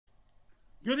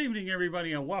Good evening,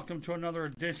 everybody, and welcome to another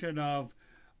edition of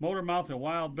Motor Mouth and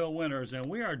Wild Bill Winters. And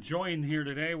we are joined here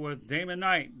today with Damon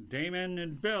Knight. Damon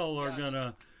and Bill are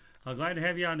gonna. Glad to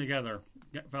have you on together,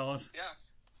 fellas. Yeah.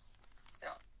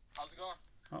 Yeah. How's it going?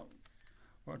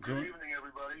 Oh, Good evening,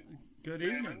 everybody. Good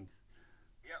Damon. evening.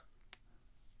 Yep.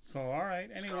 So, all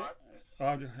right. Anyway,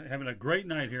 having a great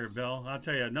night here, Bill. I'll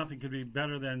tell you, nothing could be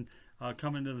better than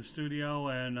coming to the studio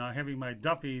and having my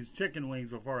Duffy's chicken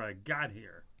wings before I got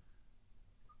here.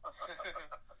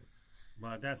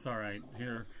 But that's all right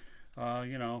here,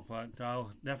 but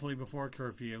definitely before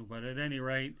curfew. But at any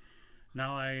rate,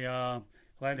 now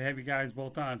glad to have you guys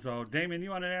both on. So, Damon,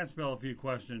 you wanted to ask Bill a few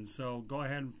questions, so go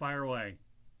ahead and fire away.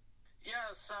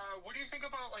 Yes. What do you think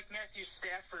about Matthew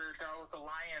Stafford with the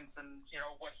Lions and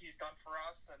what he's done for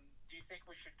us? And do you think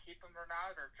we should keep him or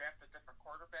not, or draft a different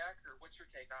quarterback? Or what's your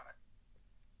take on it?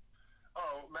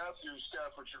 Oh, Matthew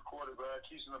Stafford's your quarterback.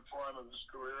 He's in the prime of his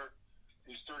career.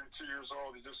 He's 32 years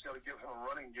old. You just got to give him a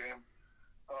running game.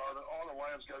 All the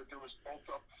Lions got to do is bolt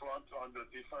up front on the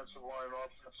defensive line and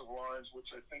offensive lines, which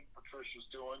I think Patricia's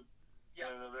doing. Yeah.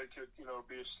 And they could,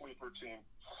 be a sleeper team.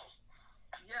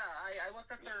 Yeah, I looked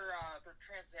at their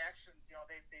transactions.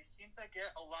 They seem to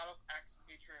get a lot of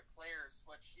ex-Patriot players,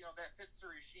 which that fits the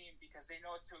regime because they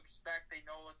know what to expect. They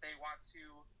know what they want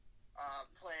to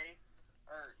play,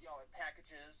 or in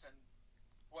packages, and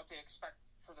what they expect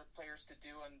for their players to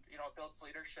do, and builds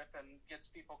leadership and gets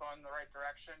people going in the right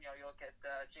direction. You look at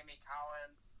Jamie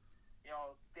Collins,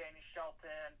 Danny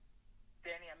Shelton,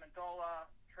 Danny Amendola,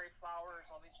 Trey Flowers,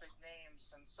 all these big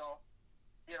names, and so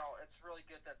it's really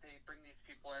good that they bring these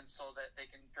people in so that they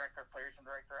can direct our players in the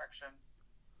right direction.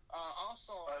 Go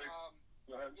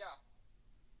ahead. Yeah.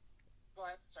 Go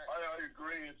ahead. Sorry. I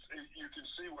agree. You can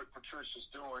see what Patricia's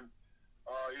doing.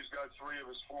 He's got three of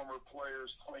his former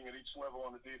players playing at each level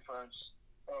on the defense.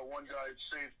 One guy at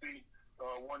safety,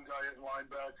 one guy at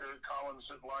linebacker, Collins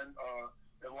at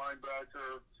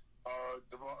linebacker,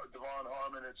 Devon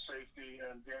Harmon at safety,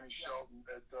 and Danny Shelton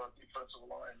at defensive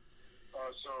line.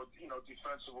 So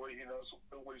defensively, he knows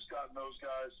what he's got in those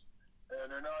guys. And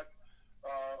they're not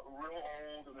real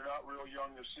old and they're not real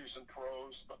young. They're seasoned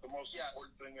pros. But the most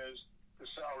important thing is the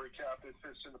salary cap. It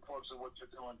fits in the plugs of what they're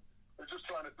doing. They're just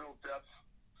trying to build depth,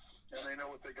 and they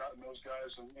know what they got in those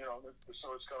guys. And,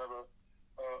 so it's kind of a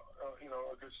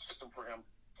good system for him.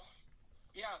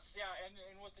 Yes, yeah, and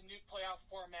with the new playoff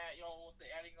format, with the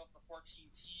adding of the 14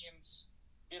 teams,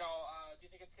 do you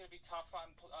think it's going to be tough on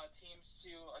teams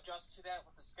to adjust to that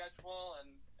with the schedule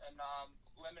and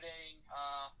limiting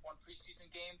one preseason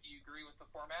game? Do you agree with the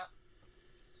format?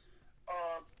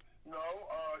 No,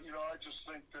 I just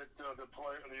think that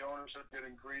the owners are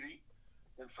getting greedy.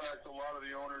 In fact, a lot of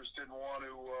the owners didn't want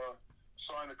to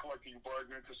sign a collective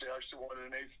bargain because they actually wanted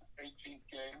an 18th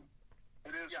game.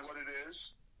 It is what it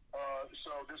is. So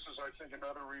this is, I think,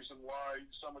 another reason why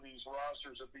some of these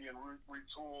rosters are being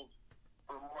retooled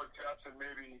for more depth and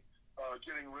maybe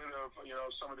getting rid of,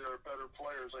 some of their better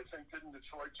players. I think didn't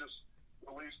Detroit just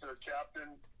release their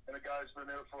captain and a guy's been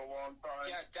there for a long time?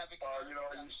 Yeah, Devin.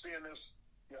 And you're seeing this.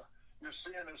 Yeah, you're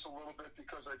seeing this a little bit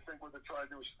because I think what they're trying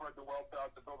to do is spread the wealth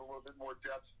out to build a little bit more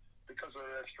depth because of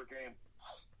that extra game.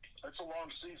 It's a long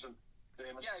season,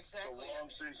 Damon. Yeah, exactly. It's a long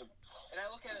season. And I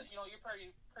look at it, you're pretty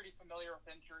familiar with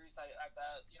injuries, I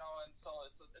bet, and so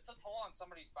it's a toll on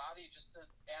somebody's body just to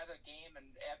add a game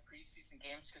and add preseason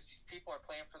games because these people are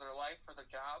playing for their life, for their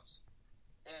jobs.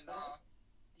 And,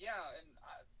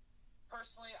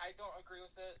 personally, I don't agree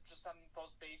with it just on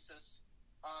those bases.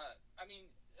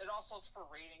 It also is for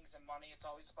ratings and money. It's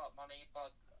always about money, but,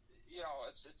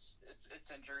 it's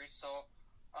injuries, so...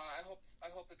 I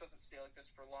hope it doesn't stay like this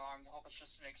for long. I hope it's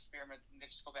just an experiment and they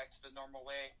just go back to the normal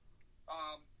way.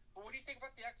 But what do you think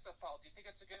about the XFL? Do you think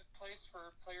it's a good place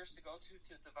for players to go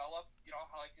to develop?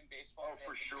 How like in baseball? Oh,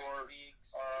 for sure.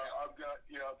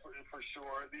 For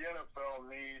sure. The NFL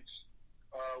needs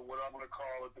what I'm going to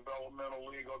call a developmental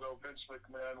league, although Vince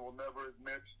McMahon will never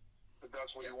admit that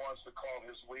that's what he wants to call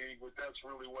his league, but that's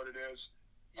really what it is.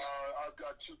 Yeah. I've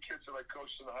got two kids that I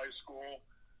coached in high school.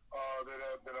 That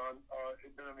have been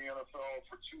in the NFL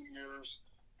for 2 years,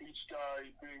 each guy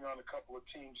being on a couple of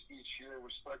teams each year,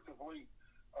 respectively.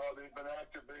 They've been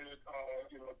activated.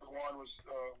 Dewan was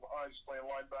playing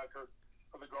linebacker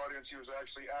for the Guardians. He was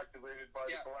actually activated by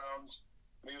the Browns.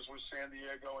 He was with San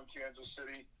Diego and Kansas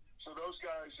City. So those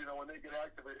guys, when they get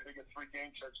activated, they get 3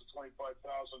 game checks of $25,000.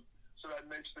 So that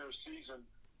makes their season.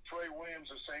 Trey Williams,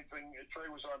 the same thing. Trey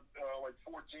was on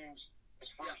 4 teams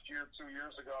his first year 2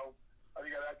 years ago. He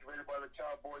got activated by the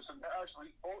Cowboys, and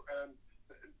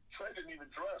Trey didn't even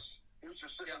dress. He was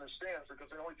just sitting in the stands because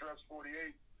they only dressed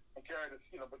 48 and carried it,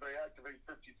 but they activate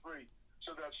 53.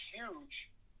 So that's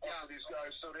huge for these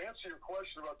guys. So to answer your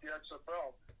question about the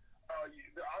XFL,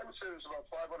 I would say there's about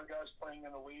 500 guys playing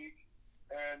in the league,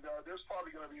 and there's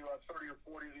probably going to be about 30 or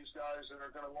 40 of these guys that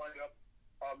are going to wind up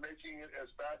making it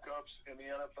as backups in the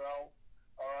NFL,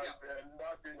 and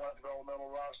not being on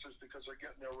developmental rosters because they're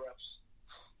getting their reps.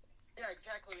 Yeah,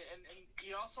 exactly. And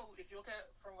you also, if you look at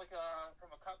it from from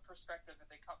a cut perspective, that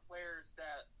they cut players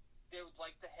that they would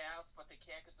like to have, but they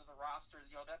can't because of the roster.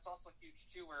 That's also huge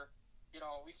too. Where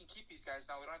we can keep these guys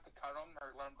now. We don't have to cut them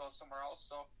or let them go somewhere else.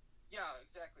 So yeah,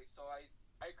 exactly. So I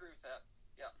agree with that.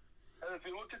 Yeah. And if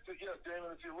you look at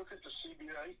Damon, if you look at the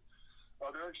CBA,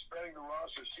 they're expanding the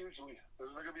rosters hugely.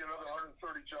 There's going to be another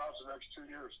 130 jobs in the next 2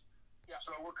 years. Yeah.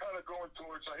 So we're kind of going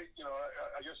towards. I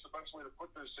guess the best way to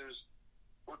put this is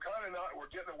we're getting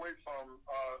away from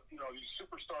these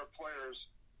superstar players.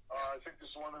 I think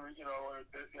this is one of the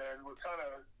and we're kind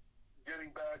of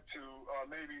getting back to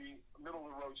maybe middle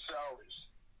of the road salaries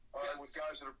with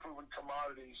guys that are proven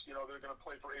commodities. They're going to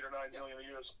play for $8 or $9 million a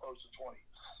year as opposed to 20.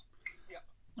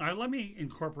 All right, let me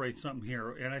incorporate something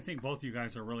here, and I think both you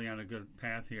guys are really on a good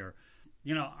path here.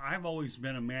 I've always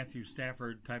been a Matthew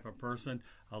Stafford type of person.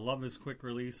 I love his quick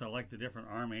release. I like the different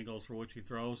arm angles for which he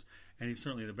throws, and he's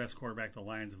certainly the best quarterback the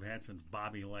Lions have had since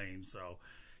Bobby Lane. So,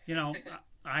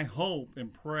 I hope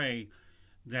and pray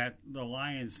that the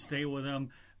Lions stay with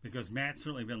him because Matt's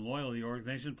certainly been loyal to the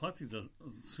organization. Plus, he's a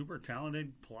super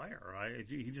talented player.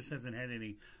 He just hasn't had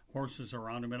any horses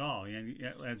around him at all. And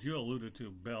as you alluded to,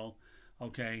 Bill,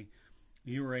 okay,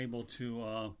 you were able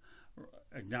to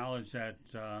acknowledge that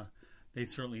they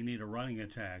certainly need a running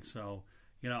attack. So,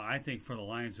 I think for the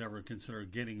Lions to ever consider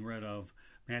getting rid of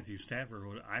Matthew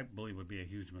Stafford, I believe would be a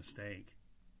huge mistake.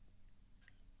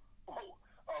 Oh,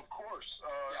 of course.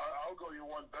 I'll go you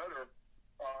one better.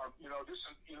 This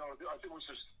is, I think it was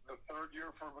just the third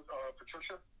year for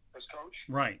Patricia as coach.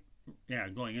 Right. Yeah,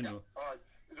 going into it.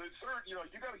 The third, you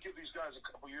got to give these guys a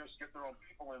couple years to get their own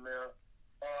people in there.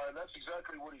 And that's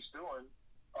exactly what he's doing.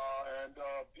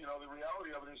 The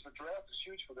reality of it is the draft is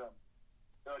huge for them.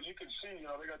 You can see,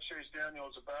 they got Chase Daniel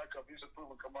as a backup. He's a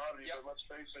proven commodity, but let's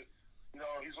face it,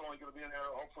 he's only going to be in there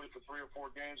hopefully for 3 or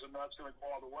 4 games, and that's going to go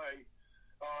all the way.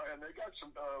 And they got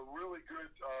some really good,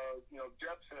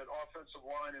 depth at offensive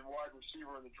line and wide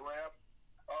receiver in the draft.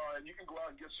 And you can go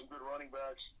out and get some good running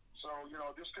backs. So,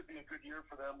 this could be a good year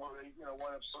for them where they,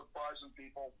 wind up surprising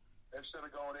people. Instead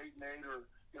of going 8-8 or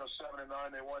 7-9,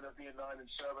 they wind up being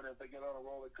 9-7. If they get on a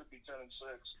roll, it could be 10-6.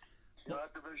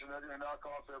 That division, they're going to knock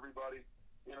off everybody.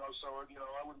 So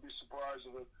I wouldn't be surprised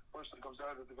if the person that comes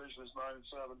out of the division is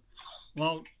 9-7.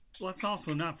 Well, let's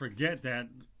also not forget that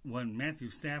when Matthew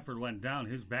Stafford went down,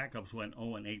 his backups went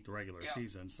 0-8 the regular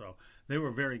season. So they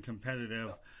were very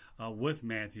competitive with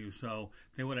Matthew. So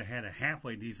they would have had a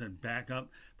halfway decent backup.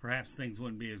 Perhaps things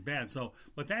wouldn't be as bad. So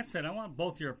with that said, I want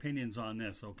both your opinions on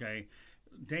this, okay?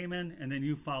 Damon, and then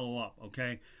you follow up,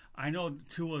 okay? I know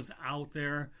Tua's out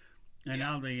there, and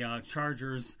now the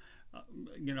Chargers,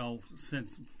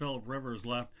 since Phillip Rivers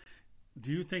left,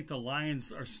 do you think the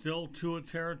Lions are still Tua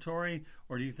territory,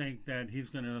 or do you think that he's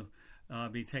going to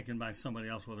be taken by somebody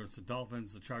else, whether it's the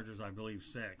Dolphins, the Chargers, I believe,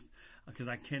 6th? Because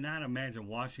I cannot imagine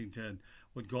Washington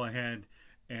would go ahead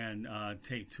and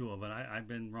take Tua, but I've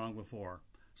been wrong before.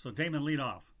 So, Damon, lead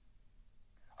off.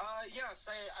 Yes,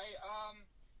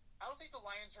 I don't think the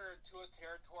Lions are in Tua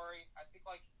territory. I think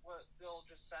like what Bill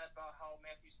just said about how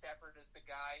Matthew Stafford is the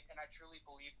guy, and I truly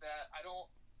believe that. I don't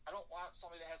want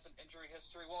somebody that has an injury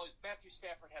history. Well, Matthew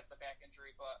Stafford has the back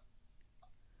injury, but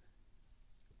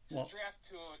to draft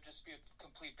Tua would just be a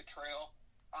complete betrayal.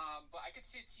 But I could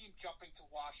see a team jumping to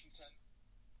Washington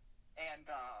and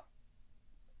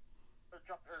or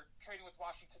trading with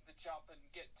Washington to jump and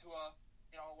get Tua.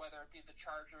 Whether it be the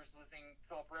Chargers losing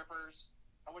Phillip Rivers.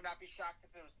 I would not be shocked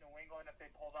if it was New England if they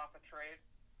pulled off a trade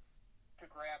to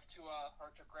grab Tua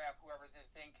or to grab whoever they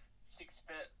think seeks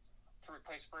fit to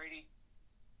replace Brady.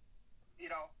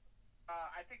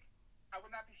 I think I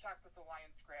would not be shocked if the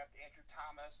Lions grabbed Andrew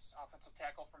Thomas, offensive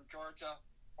tackle from Georgia,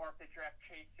 or if they draft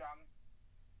Chase Young.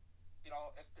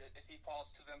 If he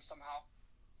falls to them somehow.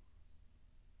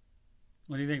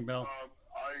 What do you think, Bill?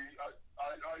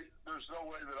 There's no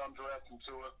way that I'm drafting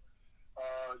Tua.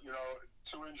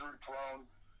 Too injury prone.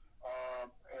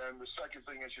 And the second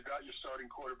thing is you got your starting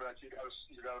quarterback. You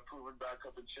got a proven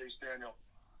backup in Chase Daniel.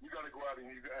 You got to go out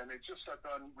and they just got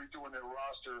done redoing their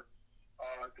roster,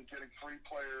 getting 3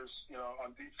 players,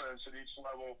 on defense at each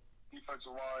level,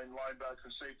 defensive line, linebacker,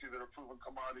 and safety that are proven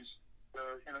commodities.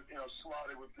 They're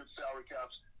slotted with good salary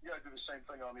caps. You got to do the same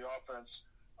thing on the offense.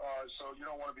 So you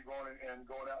don't want to be going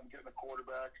out and getting a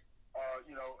quarterback.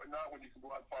 Not when you can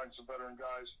go out and find some veteran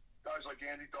guys. guys like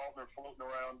Andy Dalton are floating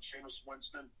around, Jameis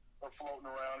Winston are floating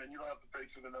around, and you don't have to pay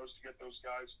through the nose to get those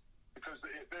guys because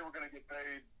if they were going to get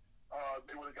paid,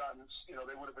 they would have gotten,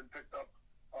 they would have been picked up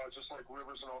just like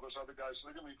Rivers and all those other guys. So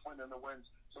they're going to be playing in the wins.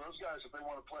 So those guys, if they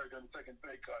want to play, are going to be taking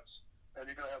pay cuts. And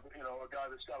you're going to have, a guy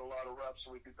that's got a lot of reps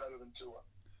who would be better than Tua.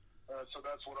 So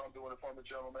that's what I'm doing if I'm the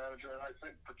general manager. And I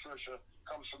think Patricia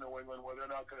comes from New England where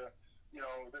they're not going to,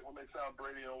 when they found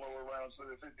Brady in the lower rounds,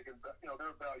 they think they can,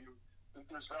 their value,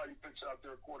 there's value picks out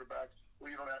there, quarterback, where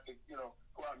you don't have to, go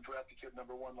out and draft a kid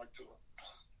number one like Tua.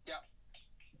 Yeah.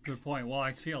 Good point. Well,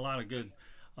 I see a lot of good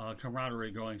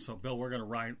camaraderie going. So, Bill, we're going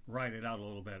to ride it out a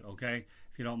little bit, okay,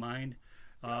 if you don't mind.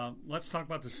 Let's talk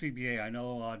about the CBA. I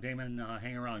know, Damon,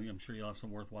 hang around. I'm sure you'll have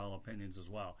some worthwhile opinions as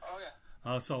well. Oh,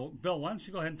 yeah. So, Bill, why don't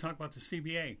you go ahead and talk about the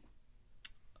CBA?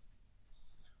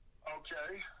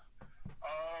 Okay.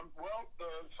 Well,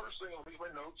 the first thing, I'll read my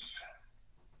notes.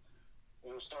 I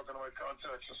was talking to my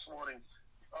contacts this morning.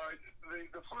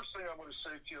 The first thing I'm going to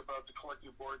say to you about the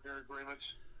collective bargaining agreement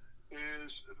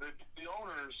is that the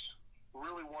owners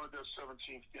really wanted that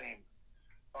 17th game.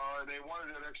 They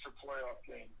wanted that extra playoff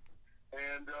game.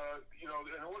 And, in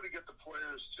order to get the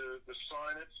players to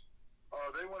sign it,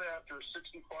 they went after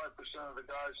 65% of the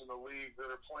guys in the league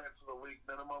that are playing for the league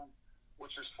minimum,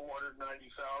 which is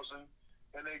 $490,000.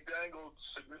 And they dangled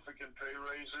significant pay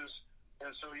raises.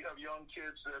 And so you have young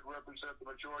kids that represent the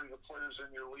majority of the players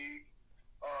in your league.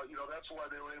 That's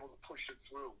why they were able to push it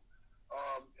through.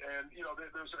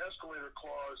 There's an escalator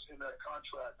clause in that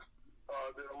contract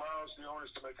that allows the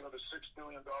owners to make another $6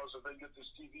 billion if they get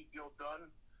this TV deal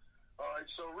done. All right,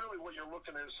 so really what you're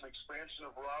looking at is an expansion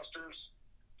of rosters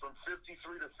from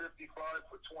 53 to 55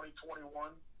 for 2021,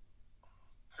 55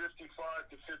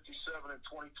 to 57 in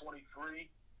 2023.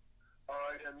 All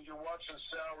right, and you're watching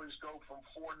salaries go from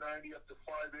 $490 up to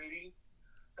 $580.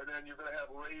 And then you're going to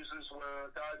have raises where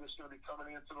a guy that's going to be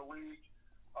coming into the league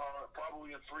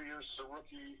probably in 3 years as a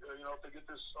rookie, if they get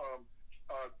this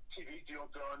TV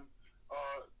deal done,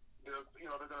 they're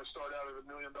going to start out at $1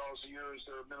 million a year as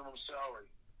their minimum salary.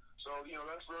 So,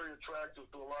 that's very attractive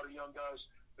to a lot of young guys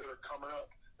that are coming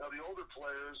up. Now, the older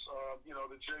players,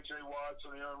 the J.J. Watts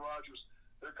and the Aaron Rodgers,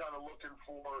 they're kind of looking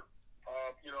for,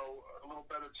 a little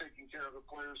better taking care of the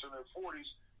players in their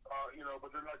 40s,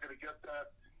 but they're not going to get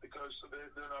that because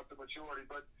they're not the majority.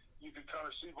 But you can kind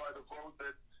of see by the vote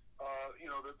that,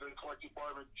 that the collective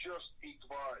bargaining just eked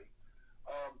by.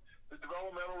 The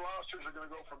developmental rosters are going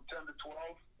to go from 10 to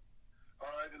 12, all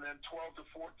right, and then 12 to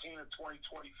 14 in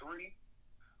 2023.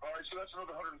 All right, so that's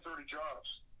another 130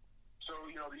 jobs. So,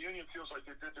 the union feels like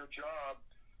they did their job,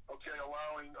 okay,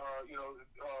 allowing,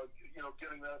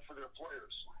 getting that for their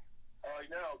players. All right,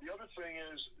 now, the other thing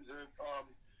is that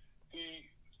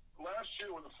last year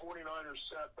when the 49ers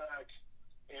sat back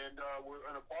and were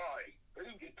in a bye, they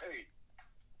didn't get paid.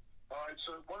 All right,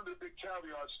 so one of the big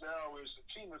caveats now is the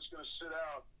team that's going to sit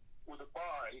out with a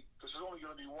bye, because there's only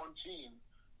going to be one team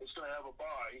that's going to have a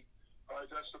bye. All right,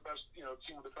 that's the best,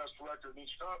 team with the best record in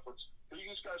each conference.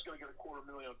 These guys going to get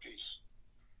 $250,000 apiece.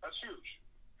 That's huge.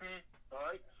 Mm-hmm. All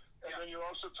right? And then you're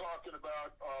also talking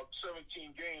about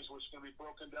 17 games, which is going to be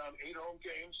broken down 8 home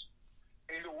games,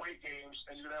 8 away games,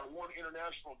 and you're going to have 1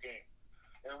 international game.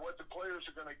 And what the players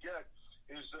are going to get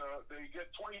is they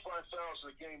get $25,000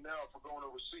 a game now for going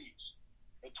overseas.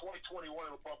 In 2021,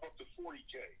 it'll bump up to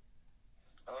 $40K.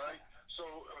 All right? So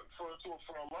for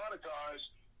a lot of guys,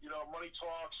 money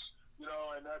talks,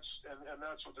 and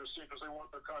that's what they're seeing because they want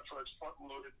their contracts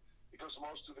front-loaded because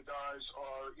most of the guys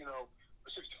are,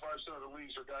 65% of the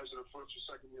leagues are guys that are first or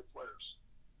second-year players.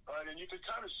 All right, and you can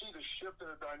kind of see the shift in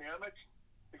the dynamic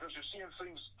because you're seeing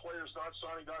players not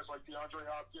signing guys like DeAndre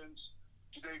Hopkins,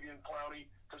 Jadeveon Clowney,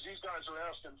 because these guys are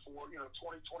asking for, $20,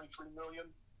 $23 million,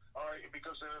 all right,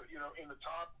 because they're, in the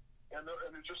top, and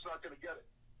they're just not going to get it.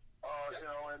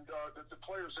 The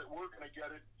players that were going to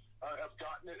get it have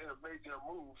gotten it and have made their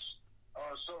moves.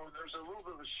 So there's a little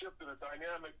bit of a shift in the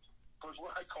dynamic towards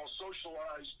what I call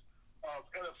socialized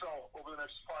NFL over the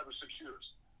next 5 or 6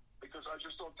 years. Because I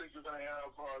just don't think you're going to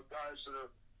have guys that are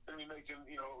going to be making,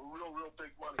 real big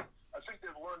money. I think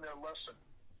they've learned their lesson.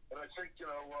 And I think,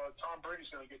 Tom Brady's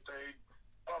going to get paid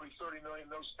probably $30 million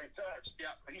no state tax.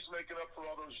 Yeah. He's making up for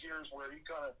all those years where he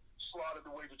kind of slotted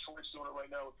the way Detroit's doing it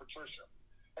right now with Patricia.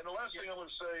 And the last thing I'm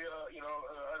going to say,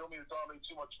 I don't mean to dominate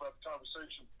too much about the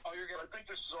conversation. Oh, you're good. But I think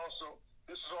this is also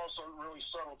really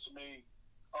subtle to me.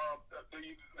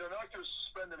 They're not going to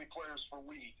suspend any players for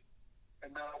weed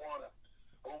and marijuana.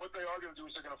 Well, what they are going to do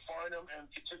is they're going to fine them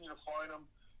and continue to fine them.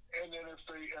 And then the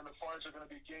fines are going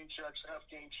to be game checks, half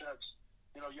game checks,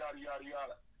 yada, yada,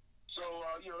 yada. So,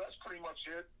 that's pretty much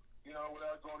it,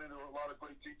 without going into a lot of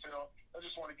great detail. I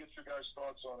just want to get your guys'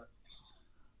 thoughts on it.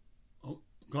 Oh,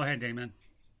 go ahead, Damon.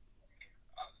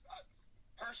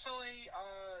 Personally,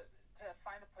 to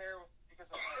find a player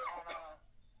because of marijuana,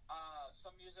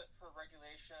 some use it for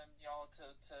regulation,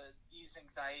 to ease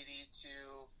anxiety,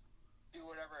 to do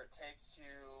whatever it takes to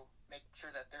make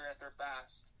sure that they're at their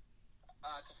best.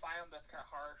 To find them, that's kind of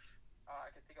harsh.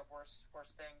 I can think of worse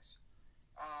things.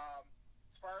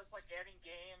 As far as like adding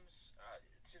games,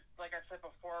 like I said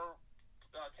before,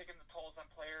 taking the tolls on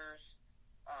players.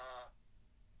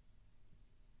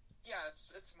 Yeah,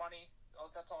 it's money.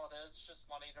 That's all it is. It's just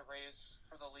money to raise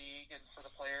for the league and for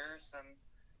the players, and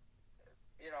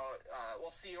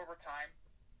we'll see over time.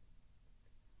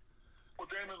 Well,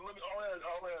 Damon,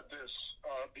 I'll add this.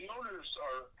 The owners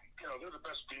are, they're the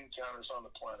best bean counters on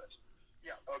the planet.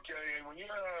 Yeah. Okay, and when you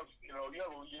have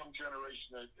a young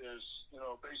generation that is,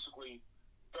 basically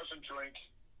doesn't drink,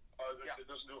 that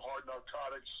doesn't do hard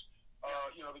narcotics,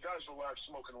 the guys relax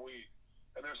smoking weed.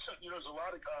 And there's a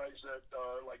lot of guys that,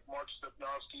 like Mark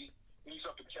Stepnowski, he's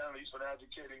up in Canada, he's been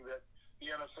advocating that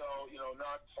the NFL,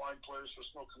 not fine players for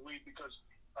smoking weed, because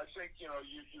I think, you're going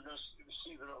to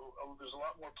see that there's a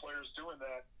lot more players doing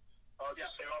that to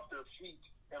stay off their feet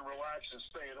and relax and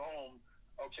stay at home,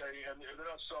 okay, and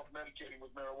they're not self-medicating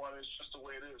with marijuana. It's just the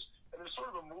way it is. And there's sort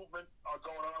of a movement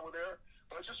going on over there,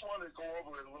 but I just wanted to go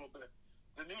over it a little bit.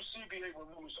 The new CBA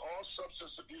removes all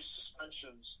substance abuse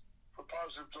suspensions for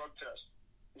positive drug tests.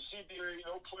 The CBA,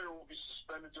 no player will be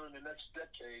suspended during the next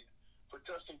decade for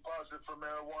testing positive for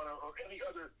marijuana or any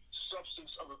other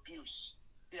substance of abuse.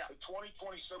 Yeah. The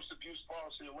 2020 substance abuse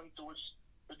policy, a link to which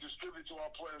is distributed to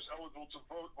all players eligible to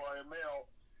vote via mail,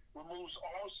 removes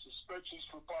all suspensions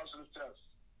for positive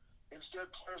tests. Instead,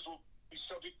 players will be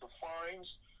subject to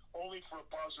fines only for a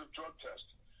positive drug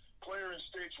test. Player in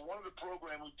stage 1 of the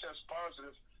program who tests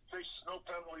positive faces no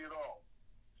penalty at all,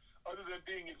 other than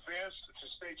being advanced to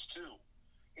stage 2.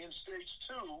 In stage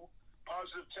 2,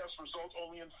 positive tests result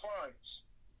only in fines.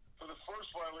 For the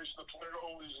first violation, the player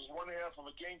only loses 1/2 of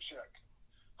a game check.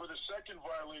 For the second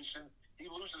violation, he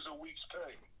loses a week's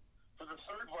pay. For the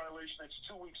third violation, it's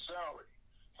 2 weeks' salary.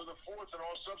 For the fourth and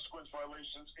all subsequent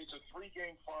violations, it's a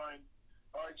 3-game fine.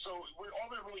 All right, so all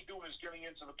they're really doing is getting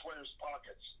into the players'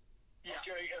 pockets. Yeah.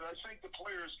 Okay, and I think the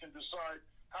players can decide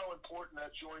how important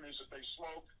that joint is if they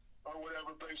smoke or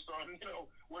whatever based on,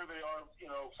 where they are,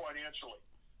 financially.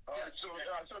 So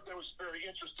I thought that was very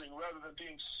interesting rather than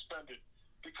being suspended.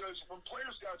 Because when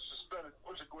players got suspended, it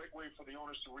was a great way for the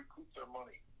owners to recoup their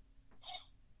money.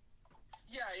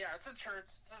 Yeah, it's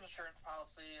insurance. It's an insurance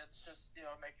policy. It's just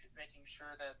making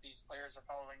sure that these players are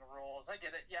following the rules. I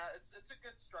get it. Yeah, it's a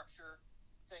good structure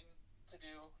thing to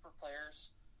do for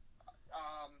players.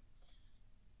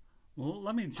 Well,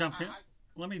 let me jump in.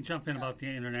 Let me jump in about the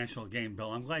international game,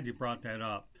 Bill. I'm glad you brought that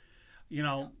up.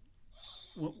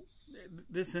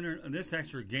 This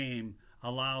extra game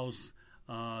allows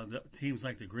the teams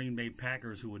like the Green Bay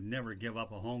Packers, who would never give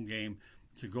up a home game,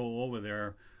 to go over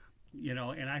there.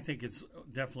 And I think it's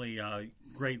definitely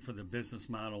great for the business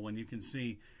model when you can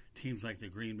see teams like the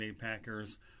Green Bay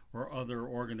Packers or other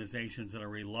organizations that are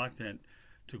reluctant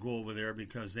to go over there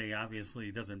because they obviously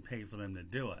it doesn't pay for them to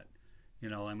do it.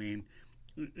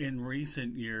 In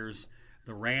recent years,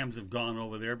 the Rams have gone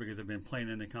over there because they've been playing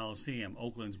in the Coliseum.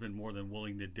 Oakland's been more than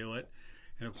willing to do it.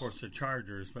 And, of course, the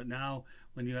Chargers. But now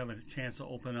when you have a chance to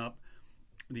open up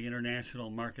the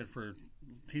international market for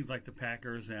teams like the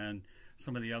Packers and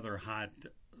some of the other hot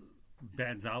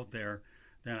beds out there,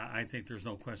 then I think there's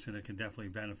no question it can definitely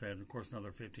benefit. Of course,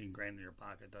 another $15,000 in your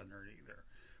pocket doesn't hurt either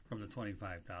from the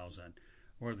 $25,000.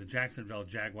 Or the Jacksonville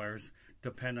Jaguars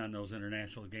depend on those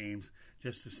international games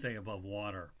just to stay above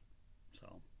water.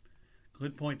 So,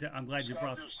 good point. I'm glad you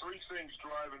brought. There's 3 things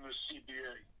driving this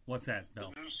CBA. What's that, Bill?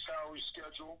 The new salary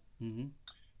schedule,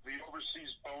 the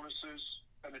overseas bonuses,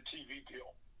 and the TV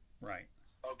deal. Right.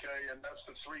 Okay, and that's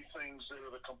the 3 things that are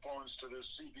the components to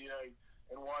this CBA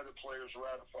and why the players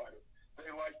ratified it. They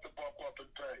like to bump up in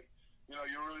pay.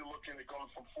 You're really looking at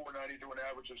going from $490 to an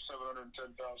average of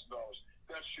 $710,000.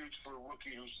 That's huge for a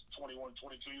rookie who's 21,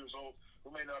 22 years old,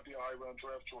 who may not be a high-round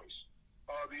draft choice.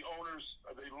 The owners,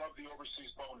 they love the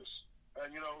overseas bonus.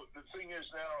 And, the thing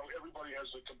is now everybody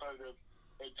has a competitive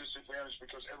disadvantage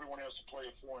because everyone has to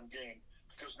play a foreign game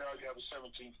because now you have a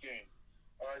 17th game.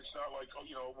 It's not like,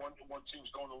 one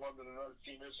team's going to London and another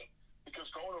team isn't. Because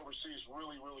going overseas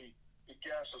really, it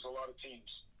gasses a lot of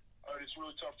teams. It's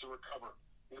really tough to recover,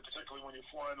 particularly when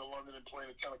you're flying to London and playing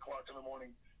at 10 o'clock in the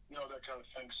morning, that kind of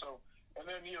thing. So, and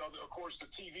then, of course, the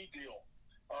TV deal.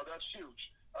 That's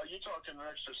huge. You're talking an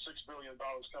extra $6 billion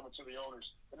coming to the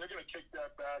owners, and they're going to kick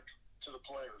that back to the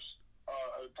players.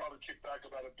 Probably kick back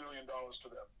about $1 billion to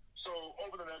them. So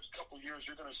over the next couple of years,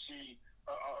 you're going to see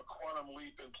a quantum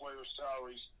leap in player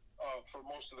salaries for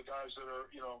most of the guys that are,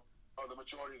 the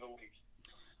majority of the league.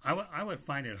 I would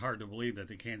find it hard to believe that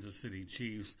the Kansas City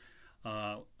Chiefs,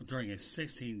 during a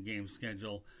 16-game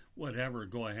schedule, would ever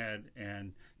go ahead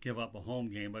and give up a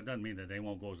home game. But it doesn't mean that they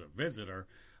won't go as a visitor.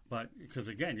 But because,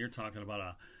 again, you're talking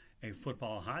about a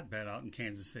football hotbed out in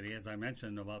Kansas City, as I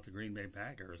mentioned about the Green Bay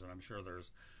Packers, and I'm sure there's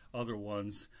other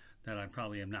ones that I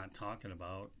probably am not talking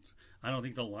about. I don't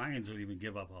think the Lions would even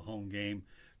give up a home game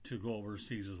to go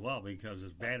overseas as well, because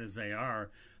as bad as they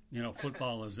are,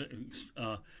 football is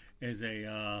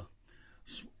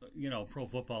pro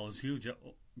football is huge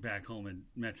back home in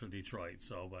Metro Detroit.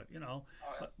 So,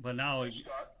 but now,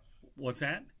 what's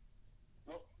that?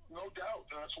 No doubt.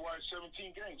 That's why it's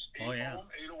 17 games. 8 home,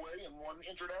 8 away, and 1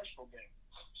 international game.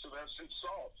 So it's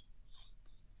solved.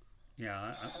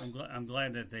 Yeah, I'm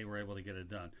glad that they were able to get it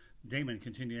done. Damon,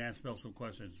 continue to ask Bill some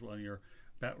questions. One of your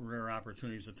rare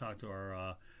opportunities to talk to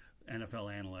our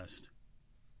NFL analyst.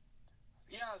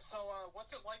 Yeah. So,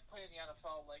 what's it like playing in the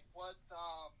NFL? Like, what's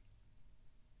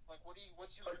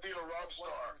your like being a rock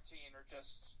star routine, or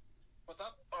just what's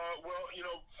up?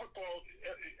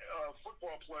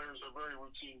 Football players are very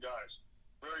routine guys,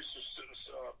 very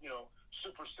superstitious.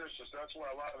 That's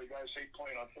why a lot of the guys hate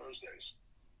playing on Thursdays.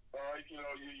 All right, you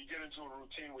get into a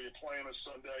routine where you play on a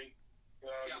Sunday.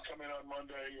 You come in on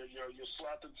Monday. You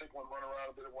slap and tickle and run around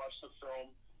a bit and watch the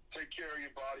film. Take care of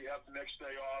your body. Have the next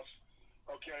day off.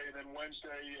 Okay, and then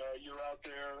Wednesday you're out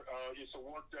there. It's a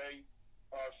work day.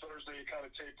 Thursday you kind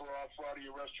of taper off. Friday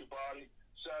you rest your body.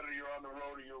 Saturday you're on the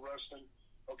road or you're resting.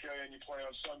 Okay, and you play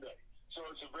on Sunday. So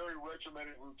it's a very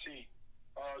regimented routine.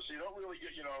 So you don't really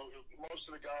get, most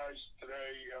of the guys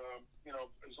today,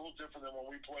 it's a little different than when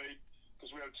we played,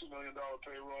 because we had a $2 million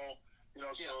payroll.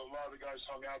 So a lot of the guys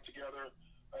hung out together,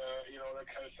 that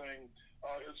kind of thing.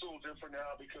 It's a little different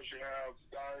now because you have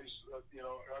guys,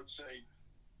 I'd say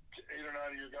 8 or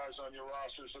 9 of your guys on your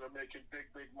rosters that are making big,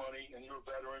 big money, and you're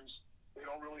veterans. They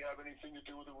don't really have anything to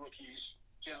do with the rookies.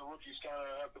 So the rookies kind of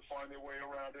have to find their way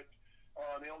around it.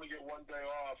 They only get 1 day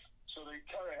off, so they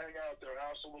kind of hang out at their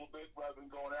house a little bit rather than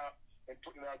going out and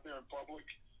putting it out there in public.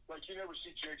 Like, you never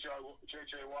see J.J.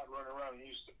 Watt running around in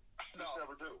Houston. No. Just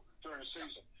never do during the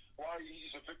season. Why?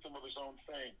 He's a victim of his own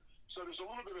fame. So there's a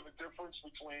little bit of a difference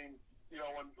between,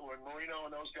 when Marino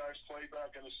and those guys played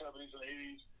back in the 70s and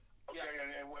 80s,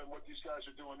 and what these guys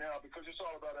are doing now, because it's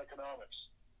all about economics.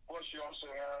 Plus, you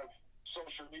also have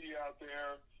social media out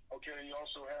there, and you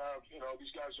also have,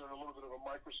 these guys are in a little bit of a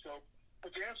microscope.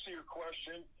 But to answer your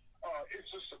question,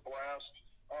 it's just a blast.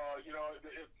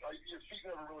 Your feet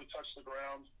never really touch the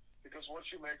ground, because once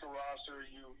you make a roster,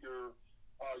 you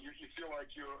feel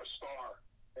like you're a star.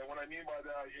 And what I mean by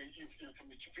that, you're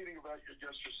competing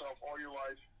against yourself all your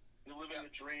life. You're living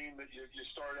a dream that you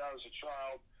started out as a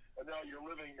child, and now you're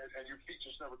living it, and your feet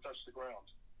just never touch the ground.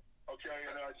 Okay,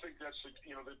 and I think that's the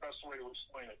best way to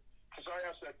explain it. Because I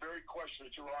asked that very question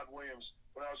to Gerard Williams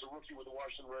when I was a rookie with the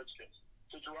Washington Redskins.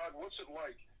 So, Gerard, what's it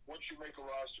like once you make a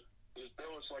roster? Because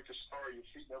Bill, it's like a star. Your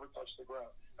feet never touch the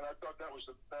ground. And I thought that was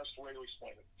the best way to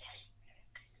explain it.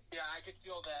 Yeah, I could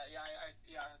feel that. Yeah,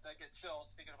 I get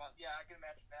chills thinking about. Yeah, I can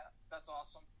imagine that. That's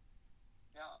awesome.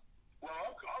 Yeah. Well,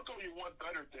 I'll go you one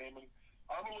better, Damon.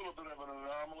 I'm a little bit of an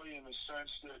anomaly in the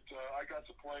sense that I got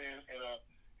to play in the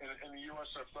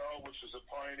USFL, which is a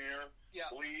pioneer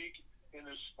league, in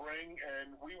the spring,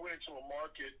 and we went into a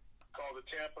market called the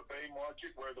Tampa Bay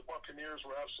market, where the Buccaneers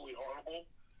were absolutely horrible.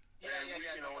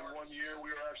 In 1 year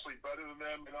we were actually better than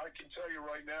them. And I can tell you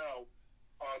right now,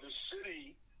 the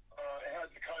city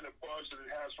had the kind of buzz that it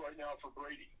has right now for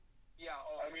Brady. Yeah.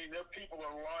 I mean, their people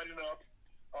are lining up.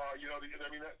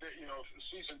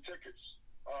 Season tickets.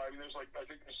 There's I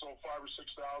think they sold 5,000 or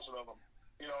 6,000 of them.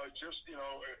 Just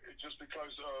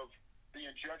because of the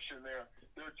injection there,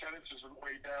 their attendance has been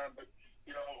way down. But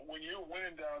when you're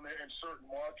winning down there in certain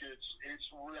markets, it's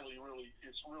really,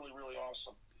 really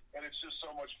awesome, and it's just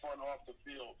so much fun off the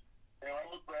field. And I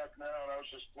look back now, and I was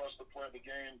just blessed to play the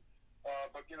game.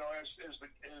 But as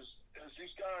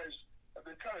these guys,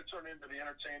 they kind of turned into the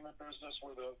entertainment business,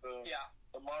 where the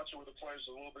mantra with the players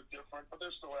is a little bit different, but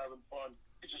they're still having fun.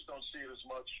 You just don't see it as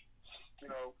much,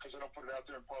 because they don't put it out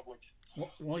there in public.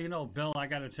 Well, Bill, I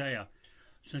got to tell you,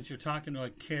 since you're talking to a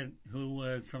kid who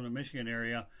was from the Michigan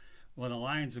area, well, the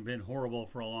Lions have been horrible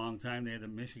for a long time. They had the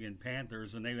Michigan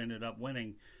Panthers, and they ended up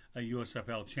winning a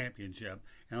USFL championship.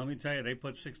 And let me tell you, they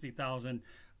put 60,000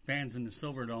 fans in the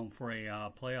Silverdome for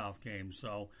a playoff game.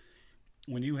 So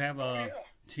when you have a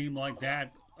team like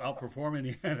that outperforming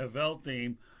the NFL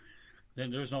team,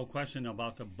 then there's no question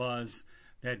about the buzz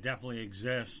that definitely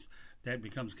exists that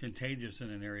becomes contagious in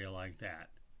an area like that.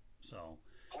 So.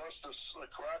 Plus the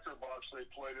Cracker Box they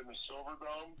played in the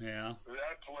Silverdome. Yeah.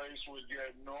 That place would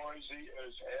get noisy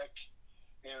as heck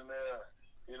in there.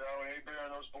 You know, Bear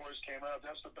and those boys came out.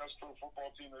 That's the best pro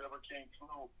football team that ever came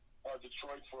through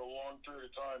Detroit for a long period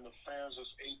of time. The fans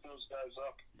just ate those guys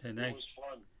up. It was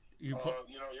fun. Yeah.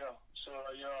 So,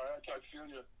 I feel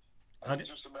you. I can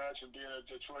just imagine being a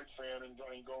Detroit fan and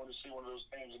going to see one of those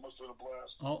games. It must have been a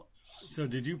blast. Oh, so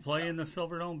did you play in the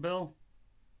Silverdome, Bill?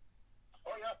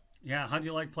 Oh, yeah. Yeah, how'd you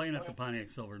like playing at the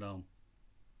Pontiac Silverdome?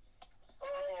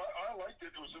 Oh, I liked it.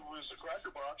 It was a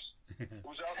Cracker Box. It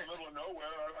was out in the middle of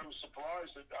nowhere. I was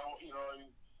surprised that it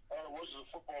was a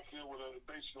football field with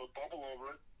basically a bubble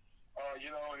over it. And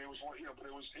it was but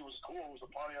it was cool. It was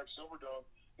the Pontiac Silverdome.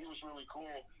 It was really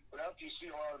cool. But after you see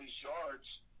a lot of these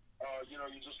yards, you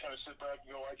just kind of sit back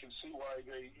and go, I can see why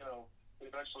they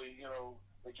eventually,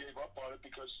 they gave up on it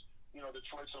because.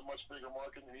 Detroit's a much bigger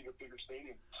market and they need a bigger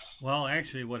stadium. Well,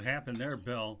 actually, what happened there,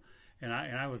 Bill, and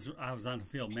I was on the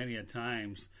field many a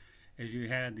times, is you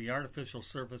had the artificial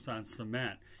surface on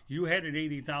cement. You had an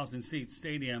 80,000 seat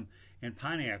stadium in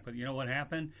Pontiac, but you know what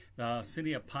happened? The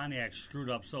city of Pontiac screwed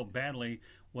up so badly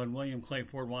when William Clay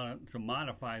Ford wanted to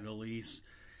modify the lease,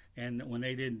 and when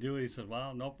they didn't do it, he said,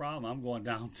 "Well, no problem, I'm going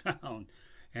downtown."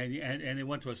 And they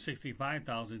went to a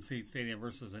 65,000 seat stadium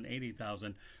versus an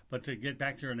 80,000. But to get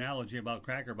back to your analogy about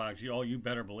Cracker Box, you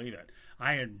better believe it.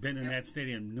 I had been in that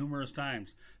stadium numerous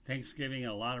times, Thanksgiving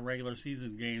and a lot of regular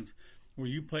season games, where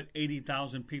you put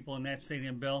 80,000 people in that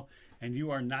stadium, Bill, and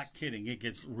you are not kidding. It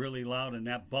gets really loud, and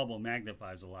that bubble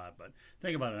magnifies a lot. But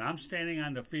think about it. I'm standing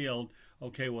on the field,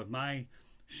 okay, with my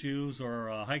shoes or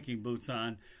hiking boots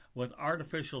on, with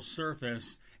artificial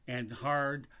surface and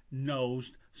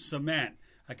hard-nosed cement.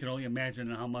 I can only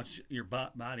imagine how much your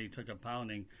body took a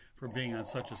pounding for being on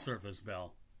such a surface,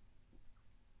 Bill.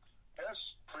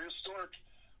 Yes, prehistoric.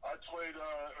 I played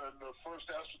in the first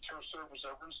AstroTurf surface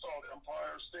ever installed,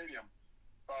 Empire Stadium.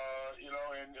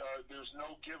 And there's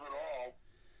no give at all.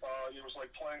 It was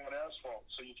like playing on asphalt.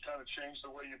 So you kind of change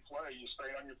the way you play. You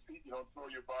stay on your feet. You don't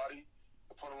throw your body.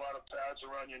 You put a lot of pads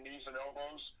around your knees and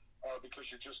elbows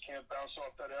because you just can't bounce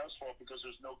off that asphalt because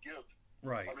there's no give.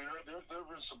 Right. I mean, there have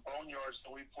been some boneyards that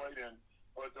we played in,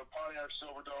 but the Pontiac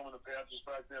Silverdome and the Panthers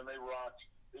back then, they rocked.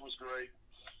 It was great.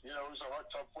 It was a hard,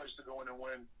 tough place to go in and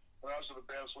win. When I was with the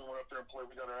Bams, we went up there and played.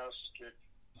 We got our asses kicked.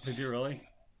 Did you really?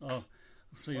 Oh,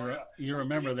 so you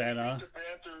remember that, huh?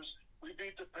 We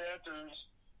beat the Panthers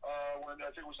when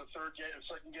I think it was the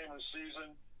second game of the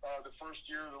season, the first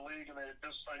year of the league, and they had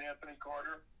just signed Anthony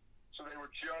Carter. So they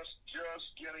were just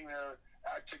getting their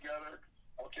act together.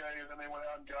 Okay, and then they went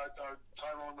out and got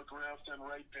Tyrone McGriff and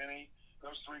Ray Penny,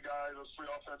 those three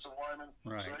offensive linemen.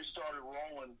 Right. So they started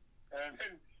rolling. And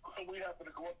then we happened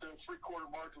to go up there three-quarter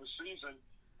mark of the season.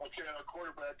 Okay, and our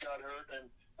quarterback got hurt, and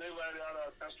they let out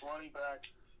our best running back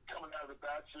coming out of the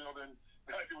backfield, and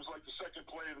it was like the second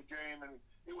play of the game. And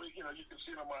it was, you can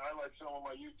see it on my highlight film on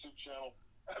my YouTube channel.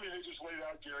 I mean, they just laid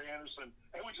out Gary Anderson,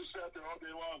 and we just sat there all day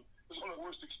long. It was one of the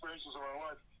worst experiences of our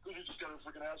life because you just got our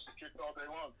freaking asses kicked all day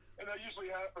long. And that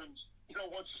usually happens,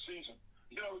 once a season.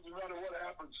 No matter what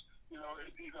happens,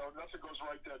 nothing goes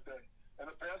right that day. And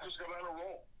the Panthers got on a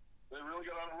roll. They really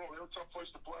got on a roll. They were a tough place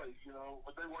to play,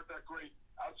 but they weren't that great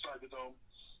outside the dome.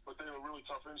 But they were really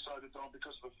tough inside the dome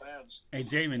because of the fans. Hey,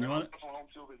 Damon, you want home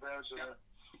field advantage there.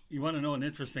 You want to know an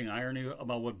interesting irony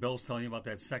about what Bill's telling you about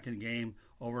that second game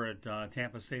over at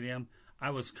Tampa Stadium? I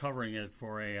was covering it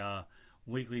for a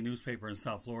weekly newspaper in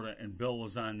South Florida, and Bill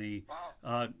was on the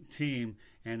team,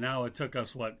 and now it took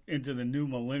us, into the new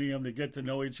millennium to get to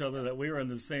know each other, that we were in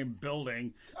the same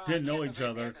building, didn't know each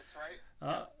other.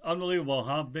 Right? Unbelievable,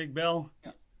 huh, Big Bill?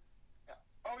 Yeah.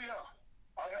 Oh, yeah.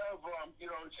 I have,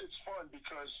 it's fun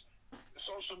because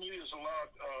social media has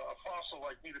allowed a fossil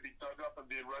like me to be dug up and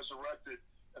being resurrected.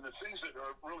 And the things that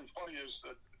are really funny is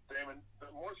that, Damon,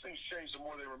 the more things change, the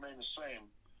more they remain the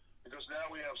same. Because now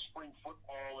we have spring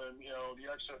football and, the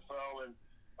XFL, and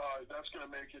that's going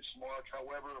to make its mark.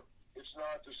 However, it's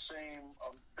not the same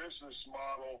business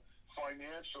model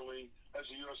financially as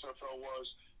the USFL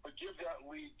was. But give that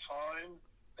league time,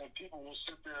 and people will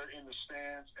sit there in the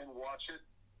stands and watch it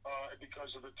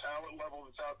because of the talent level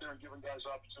that's out there and giving guys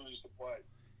opportunities to play.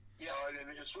 Yeah.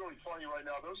 And it's really funny right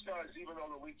now. Those guys, even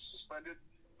though the league's suspended,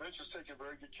 Vince is taking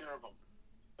very good care of them.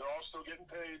 They're all still getting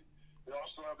paid. They all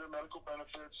still have their medical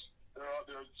benefits.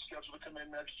 They're scheduled to come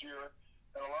in next year.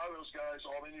 And a lot of those guys,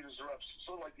 all they need is reps.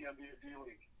 Sort of like the NBA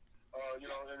D-League.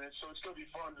 So it's going to be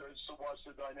fun to watch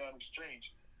the dynamics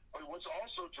change. But what's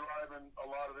also driving a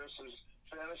lot of this is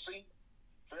fantasy.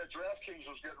 DraftKings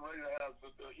was getting ready to have,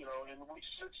 in week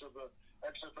 6 of the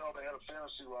XFL, they had a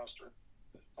fantasy roster.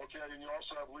 Okay, and you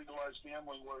also have legalized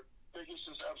gambling where Vegas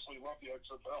just absolutely love the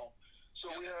XFL. So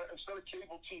we had, instead of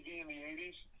cable TV in the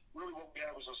 80s, really what we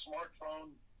had was a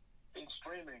smartphone and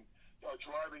streaming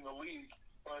driving the league,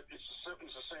 but it's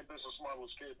the same business model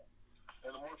as cable.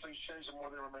 And the more things change, the more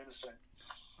they remain the same.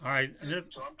 All right.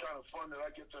 So I'm kind of fun that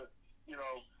I get to,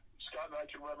 Scott and I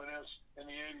can reminisce in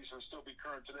the 80s and still be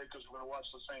current today because we're going to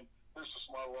watch the same business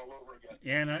model all over again.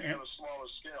 And on a smaller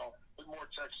scale, but more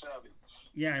tech savvy.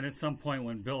 Yeah, and at some point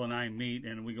when Bill and I meet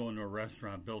and we go into a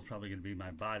restaurant, Bill's probably going to be my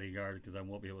bodyguard because I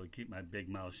won't be able to keep my big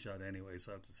mouth shut anyway,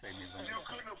 so I have to save me from You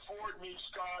couldn't afford me,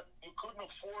 Scott. You couldn't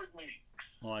afford me.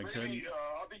 Oh, I couldn't?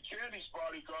 I'll be Candy's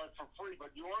bodyguard for free, but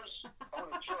yours, I'm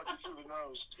going to charge you through the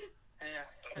nose. Yeah.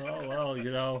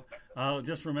 Oh, well,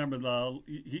 just remember,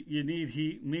 you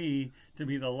need me to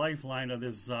be the lifeline of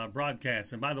this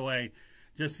broadcast. And by the way,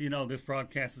 just so you know, this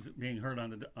broadcast is being heard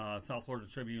on the South Florida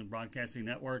Tribune Broadcasting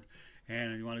Network.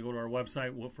 And you want to go to our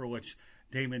website, for which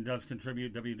Damon does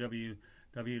contribute,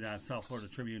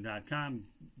 www.southfloridatribune.com.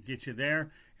 Get you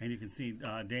there, and you can see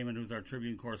Damon, who's our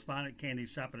Tribune correspondent.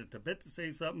 Candy's chopping at the bit to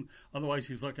say something. Otherwise,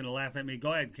 she's looking to laugh at me.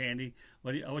 Go ahead, Candy.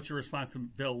 What's your response to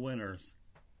Bill Winters?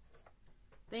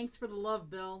 Thanks for the love,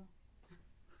 Bill.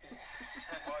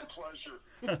 My pleasure.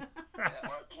 My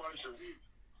pleasure.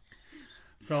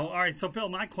 So, all right. So, Bill,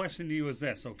 my question to you is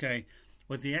this, okay?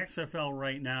 With the XFL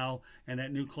right now and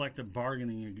that new collective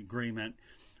bargaining agreement,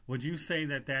 would you say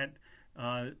that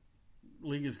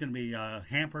league is going to be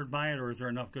hampered by it, or is there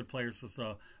enough good players to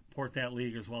support that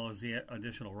league as well as the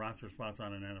additional roster spots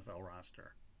on an NFL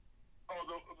roster? Oh,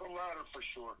 the latter for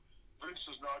sure. Vince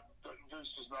is not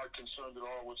concerned at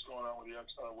all what's going on with the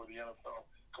NFL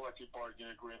collective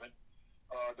bargaining agreement.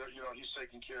 He's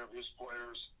taking care of his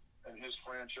players and his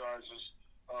franchises.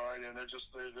 And they're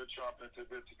chopping at the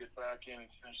bit to get back in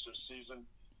and finish their season.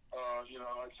 I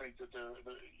think that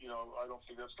I don't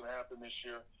think that's going to happen this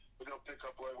year, but they'll pick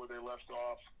up right where they left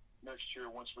off next year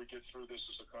once we get through this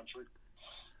as a country.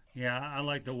 Yeah, I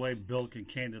like the way Bill can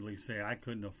candidly say, "I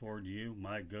couldn't afford you."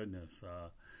 My goodness.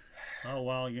 Oh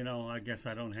well, I guess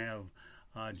I don't have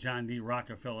John D.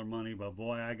 Rockefeller money, but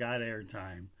boy, I got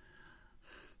airtime.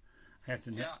 I have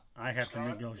to negotiate it. It's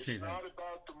that. not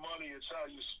about the money; it's how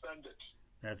you spend it.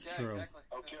 That's true. Exactly.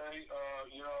 Okay, I'll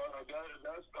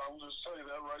just tell you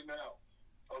that right now.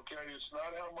 Okay, it's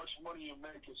not how much money you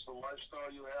make; it's the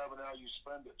lifestyle you have and how you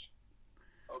spend it.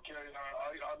 Okay,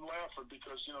 I'm laughing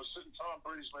because sitting Tom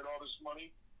Brady's made all this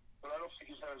money, but I don't think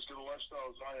he's had as good a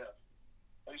lifestyle as I have.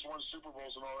 He's won Super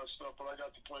Bowls and all that stuff, but I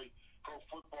got to play pro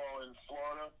football in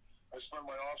Florida. I spent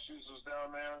my off seasons down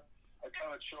there. I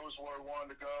kind of chose where I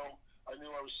wanted to go. I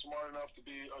knew I was smart enough to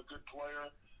be a good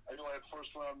player. I knew I had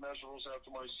first-round measurables after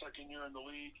my second year in the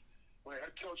league. When a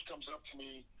head coach comes up to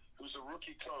me, who's a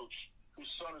rookie coach,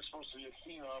 whose son is supposed to be a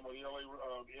phenom with the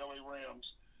LA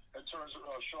Rams, and turns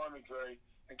Sean McVay,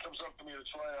 and comes up to me at a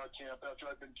tryout camp after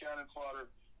I'd been cannon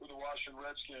fodder with the Washington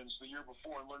Redskins the year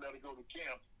before and learned how to go to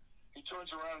camp. He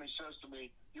turns around and he says to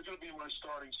me, "You're going to be my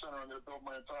starting center. I'm going to build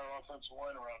my entire offensive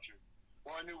line around you."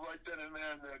 Well, I knew right then and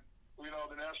then that,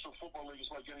 the National Football League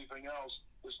is like anything else.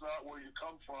 It's not where you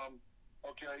come from,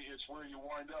 okay? It's where you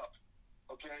wind up,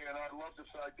 okay? And I love the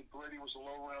fact that Brady was a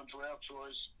low-round draft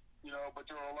choice, but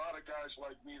there are a lot of guys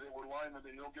like me that were linemen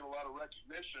that don't get a lot of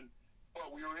recognition,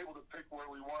 but we were able to pick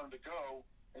where we wanted to go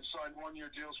and sign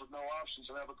one-year deals with no options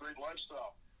and have a great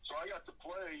lifestyle. So I got to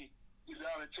play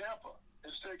down in Tampa.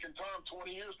 It's taken Tom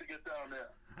 20 years to get down there.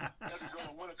 Had to go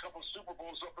and win a couple of Super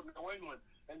Bowls up in New England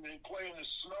and then play in the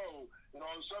snow and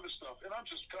all this other stuff. And I'm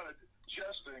just kind of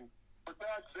jesting. But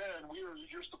back then, we were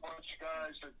just a bunch of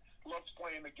guys that loved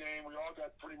playing the game. We all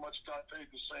pretty much got paid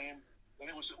the same. And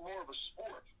it was more of a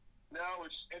sport. Now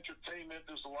it's entertainment.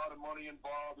 There's a lot of money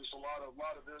involved. There's a lot of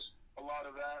this, a lot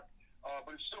of that.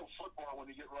 But it's still football when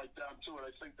you get right down to it.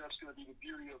 I think that's going to be the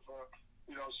beauty of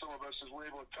some of us is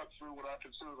we're able to cut through what I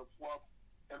consider the fluff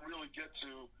and really get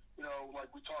to,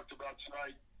 like we talked about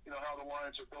tonight, how the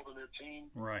Lions are building their team.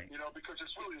 Right. Because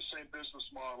it's really the same business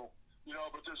model,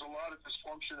 but there's a lot of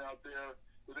dysfunction out there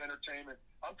with entertainment.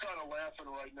 I'm kind of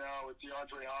laughing right now at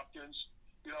DeAndre Hopkins.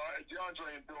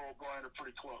 DeAndre and Bill O'Brien are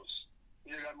pretty close.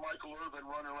 You got Michael Irvin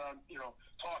running around,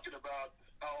 talking about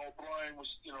how O'Brien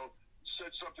was,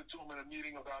 said something to him in a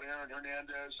meeting about Aaron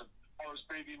Hernandez and all his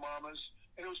baby mamas.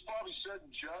 And it was probably said in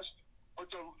jest,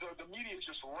 but the media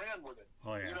just ran with it.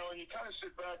 Oh, yeah. And you kind of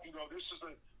sit back and go, this is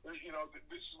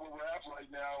this is where we're at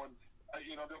right now, and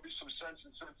there'll be some sense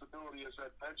and sensibility as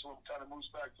that pendulum kind of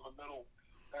moves back to the middle,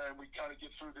 and we kind of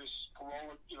get through this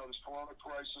corona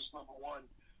crisis, number one,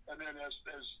 and then as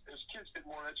kids get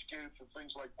more educated through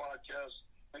things like podcasts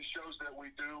and shows that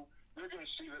we do, they're going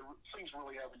to see that things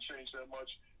really haven't changed that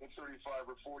much in 35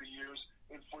 or 40 years.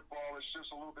 In football, it's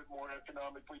just a little bit more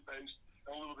economically based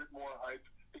and a little bit more hype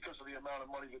because of the amount of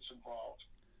money that's involved.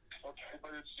 Okay,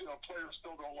 but it's, players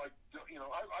still don't like,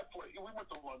 I played, we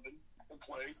went to London and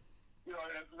played,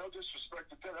 and no disrespect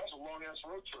to them, that was a long-ass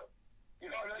road trip.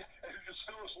 And it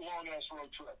still is a long-ass road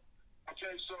trip.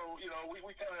 Okay, so,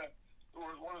 we kind of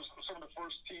were some of the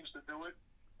first teams to do it.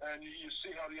 And you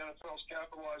see how the NFL's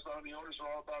capitalized on. The owners are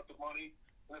all about the money,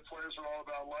 and the players are all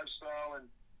about lifestyle and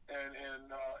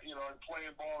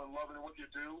playing ball and loving what you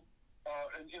do.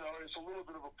 It's a little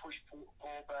bit of a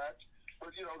pull back.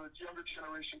 But, the younger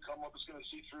generation come up is going to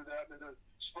see through that and they're going to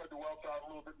spread the wealth out a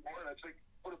little bit more. And I think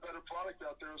put a better product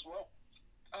out there as well.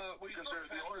 Because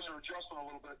the owners are adjusting a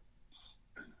little bit.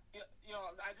 Yeah,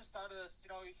 I just thought of this.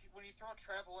 When you throw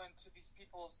travel into these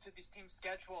team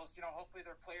schedules, hopefully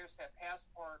their players have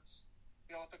passports.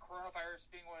 With the coronavirus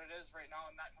being what it is right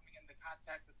now and not coming into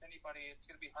contact with anybody, it's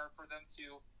going to be hard for them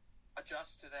to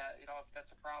adjust to that. If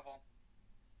that's a problem.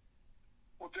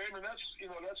 Well, Damon, that's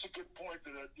a good point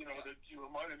that you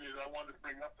reminded me that I wanted to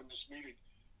bring up in this meeting.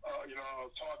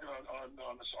 Talking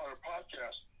on our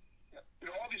podcast.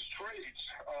 Yeah. All these trades,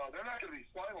 they're not going to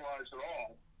be finalized at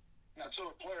all.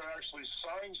 Until the player actually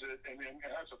signs it and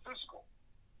has a physical.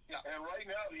 Yeah. And right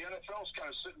now, the NFL's kind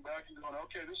of sitting back and going,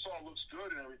 okay, this all looks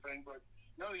good and everything, but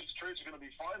none of these trades are going to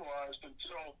be finalized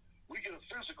until we get a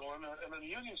physical. And then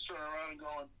the unions turn around and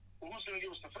going, well, who's going to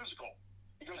give us the physical?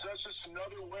 Because that's just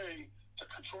another way to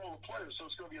control the player. So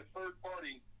it's going to be a third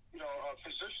party, a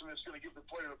physician that's going to give the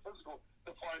player a physical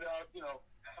to find out,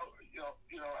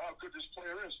 how good this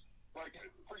player is. Like,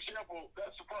 for example,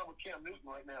 that's the problem with Cam Newton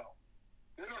right now.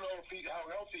 They don't know how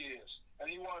healthy he is, and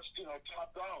he wants,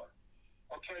 top dollar.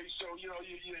 Okay, so, you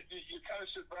kind of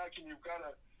sit back and you've got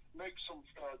to make some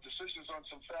decisions on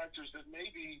some factors that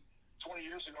maybe 20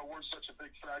 years ago weren't such a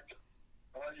big factor.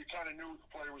 You kind of knew the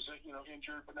player was,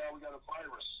 injured, but now we got a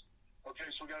virus. Okay,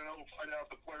 so we got to find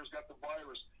out if the player's got the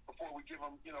virus before we give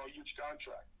them, a huge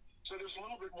contract. So there's a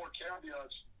little bit more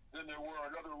caveats than there were,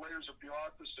 and other layers of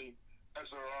bureaucracy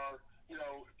as there are,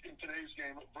 in today's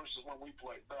game versus when we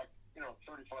played back,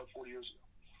 35, 40 years ago.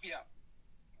 Yeah.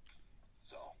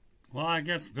 So. Well, I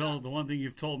guess, Bill, the one thing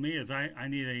you've told me is I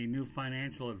need a new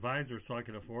financial advisor so I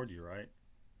can afford you, right?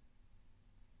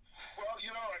 Well,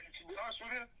 to be honest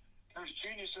with you, there's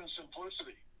genius in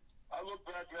simplicity. I look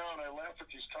back now and I laugh at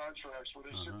these contracts where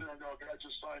they sit there and go, "I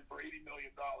just signed for $80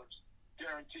 million,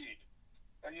 guaranteed."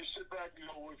 And you sit back and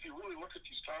go, well, if you really look at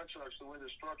these contracts, the way they're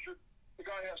structured, the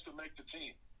guy has to make the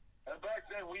team. And back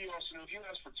then, we also knew if you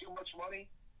ask for too much money,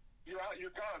 you're out,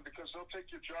 you're gone, because they'll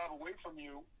take your job away from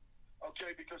you,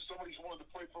 okay, because somebody's willing to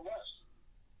play for less.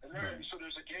 And then, so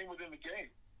there's a game within the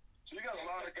game. So you got a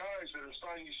lot of guys that are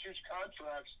signing these huge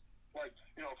contracts, like,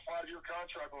 5-year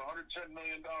contract with $110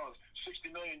 million, $60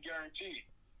 million guaranteed.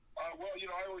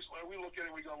 We look at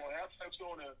it and we go, well, half of that's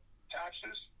going to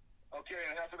taxes, okay,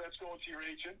 and half of that's going to your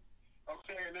agent,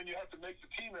 okay, and then you have to make the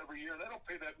team every year, and they don't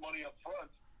pay that money up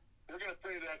front. They're going to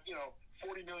pay that,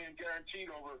 $40 million guaranteed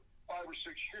over 5 or 6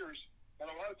 years, and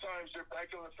a lot of times they're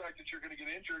banking on the fact that you're going to get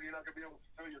injured, you're not going to be able to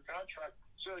fulfill your contract,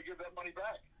 so they give that money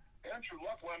back. Andrew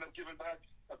Luck wound up giving back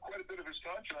quite a bit of his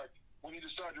contract when he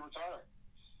decided to retire.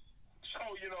 So,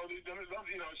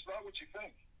 it's not what you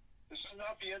think. This is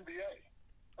not the NBA.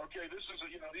 Okay, this is,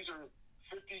 these are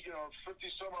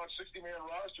 50-some-odd, 60-man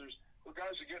rosters where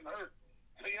guys are getting hurt.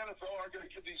 The NFL aren't going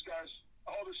to give these guys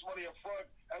all this money up front,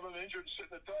 have them injured and sit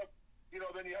in the tub.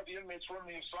 Then you have the inmates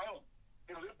running the asylum.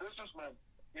 They're businessmen.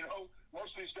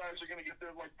 Most of these guys are going to get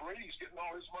there like Brady's getting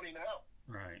all his money now.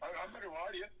 Right. I'm not going to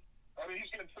lie to you. I mean,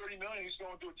 he's getting $30 million. He's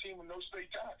going to a team with no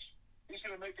state tax. He's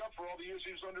going to make up for all the years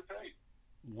he was underpaid.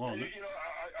 Well,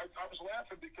 I was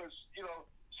laughing because,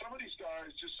 some of these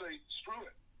guys just say, screw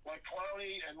it, like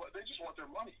Clowney, and they just want their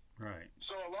money. Right.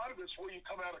 So a lot of it's where you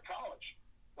come out of college.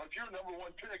 Like, if you're a number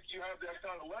one pick, you have that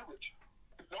kind of leverage.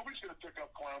 Nobody's going to pick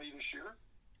up Clowney this year.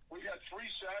 We got 3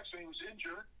 sacks and he was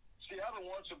injured. Seattle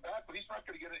wants him back, but he's not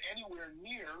going to get it anywhere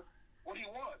near what he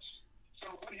wants.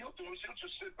 So what he'll do is he'll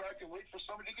just sit back and wait for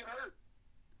somebody to get hurt.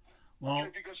 Well,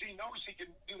 okay, because he knows he can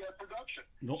do that production.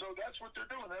 So that's what they're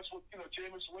doing. That's what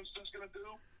Jameis Winston's going to do.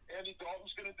 Andy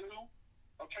Dalton's going to do.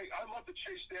 Okay, I love the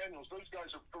Chase Daniels. Those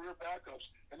guys are career backups,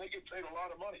 and they get paid a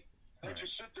lot of money. They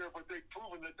just sit there, but they've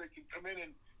proven that they can come in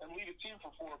and lead a team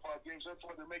for 4 or 5 games. That's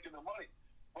why they're making their money.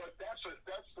 But that's an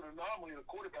anomaly in the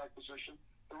quarterback position.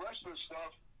 The rest of the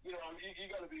stuff, you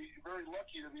got to be very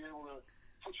lucky to be able to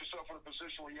put yourself in a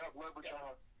position where you have leverage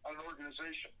on an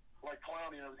organization like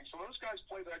Clowney and everything. So those guys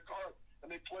play that card, and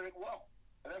they play it well.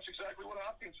 And that's exactly what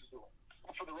Hopkins is doing.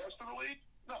 But for the rest of the league,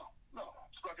 no.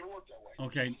 It's not going to work that way.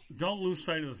 Okay, don't lose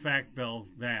sight of the fact, Bill,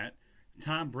 that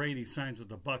Tom Brady signs with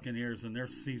the Buccaneers, and their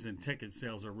season ticket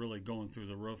sales are really going through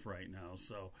the roof right now.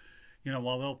 So,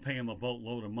 while they'll pay him a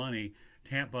boatload of money,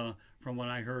 Tampa, from what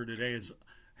I heard today,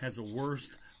 has the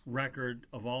worst record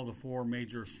of all the four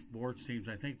major sports teams.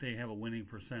 I think they have a winning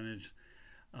percentage.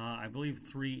 I believe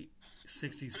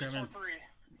 367.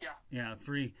 Yeah,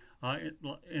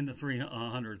 in the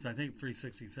 300s. I think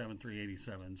 367,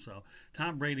 387. So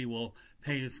Tom Brady will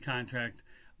pay his contract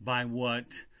by what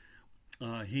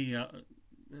he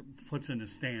puts in the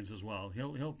stands as well.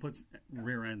 He'll put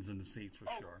rear ends in the seats for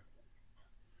sure.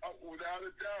 Without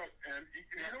a doubt. And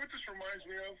you know what this reminds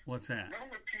me of? What's that?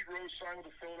 Remember when Pete Rose signed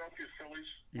with the Philadelphia Phillies?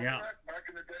 Yeah. Back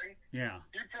in the day? Yeah.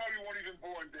 You probably weren't even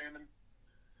born, Damon.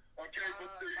 Okay,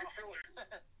 but the Phillies.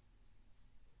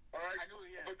 All right? I knew,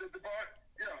 yeah. But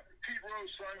Pete Rose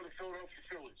signed with the Philadelphia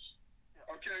Phillies.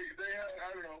 Yeah. Okay, they had,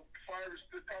 I don't know,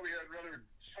 they probably had another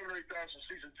 7,000 or 8,000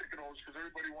 season ticket holders because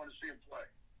everybody wanted to see him play.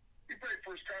 He paid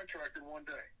for his contract in one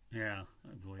day. Yeah,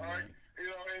 I believe that.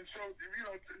 And so,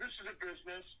 this is a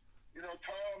business.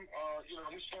 Tom,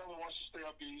 his family wants to stay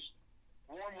up east,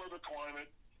 warm weather climate,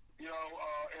 he's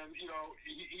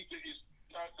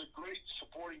got the great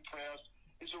supporting cast.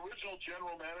 His original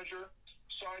general manager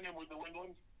signed him with New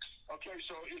England. Okay,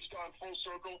 so it's gone full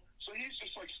circle. So he's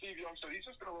just like Steve Young said, he's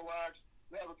just going to relax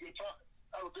and have a good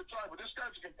time. But this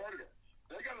guy's a competitor.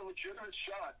 They got a legitimate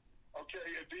shot. Okay,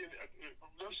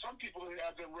 there's some people that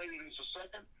have them rated as the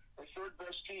second or third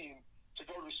best team to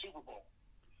go to the Super Bowl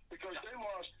because they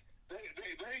lost. They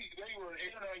were in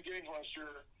 8 or 9 games last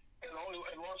year and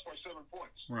lost by 7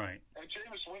 points. Right. And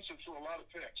Jameis Winston threw a lot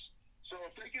of picks. So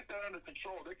if they get that under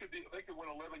control, they could win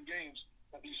 11 games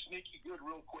and be sneaky good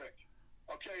real quick.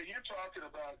 Okay, you're talking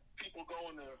about people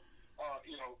going to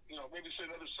maybe say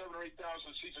another 7,000 or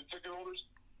 8,000 season ticket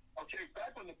holders. Okay,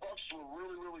 back when the Bucs were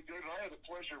really, really good, and I had the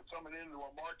pleasure of coming into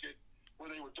a market where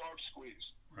they were dog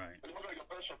squeeze. Right. They looked like a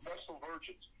best of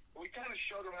virgins. We kind of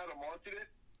showed them how to market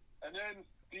it, and then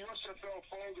the USFL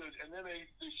folded, and then they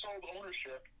sold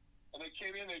ownership, and they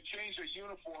came in, they changed their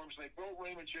uniforms, they built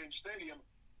Raymond James Stadium,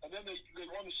 and then they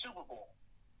won the Super Bowl.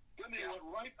 Then they went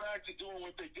right back to doing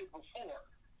what they did before.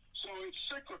 So it's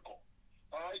cyclical.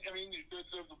 All right? I mean,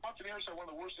 the Buccaneers are one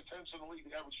of the worst attendance in the league.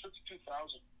 They average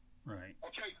 52,000. Right.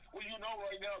 Okay, well,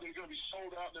 right now they're going to be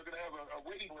sold out, and they're going to have a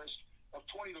waiting list of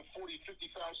 20 to 40,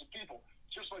 50,000 people,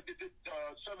 just like they did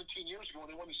 17 years ago when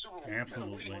they won the Super Bowl.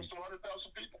 Absolutely. They had a waiting list of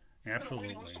 100,000 people.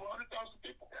 Absolutely. They had a waiting list of 100,000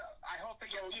 people. Yeah. I hope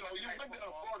they get you've been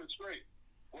down Florida. It's great.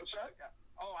 What's that? Yeah.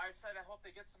 Oh, I said I hope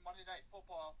they get some Monday Night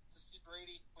Football to see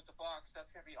Brady with the Bucs. That's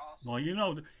going to be awesome. Well,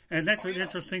 and that's an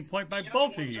interesting point by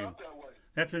both of you.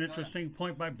 That's an interesting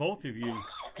point by both of you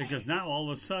because now all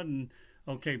of a sudden,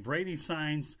 okay, Brady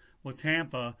signs with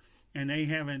Tampa, and they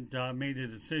haven't made a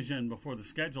decision before the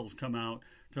schedules come out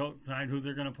to decide who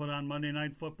they're going to put on Monday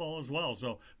Night Football as well.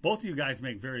 So both of you guys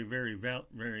make very, very,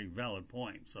 very valid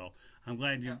points. So I'm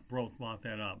glad you both brought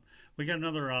that up. We got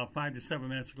another 5 to 7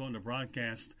 minutes to go into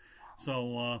broadcast.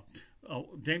 So,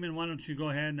 Damon, why don't you go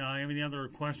ahead and have any other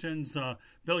questions?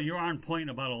 Bill, you're on point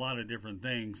about a lot of different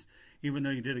things, even though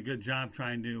you did a good job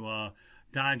trying to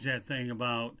dodge that thing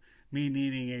about me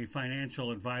needing a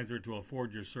financial advisor to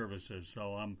afford your services.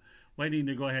 So I'm waiting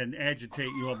to go ahead and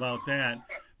agitate you about that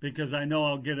because I know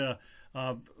I'll get a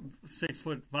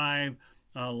 6'5"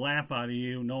 laugh out of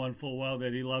you, knowing full well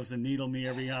that he loves to needle me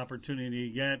every opportunity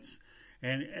he gets.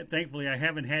 And thankfully, I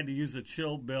haven't had to use a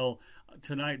chill bill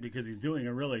tonight because he's doing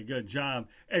a really good job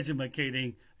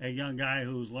educating a young guy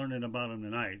who's learning about him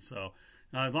tonight. So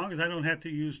as long as I don't have to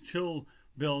use chill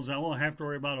bills, I won't have to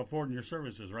worry about affording your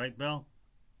services, right, Bill?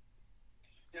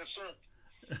 Yes,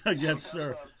 sir. Yes,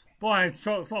 sir. Boy, I'm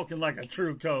spoken like a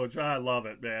true coach. I love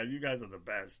it, man. You guys are the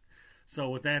best. So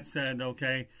with that said,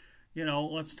 okay,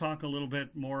 let's talk a little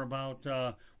bit more about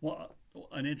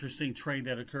an interesting trade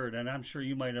that occurred. And I'm sure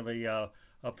you might have a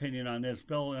opinion on this.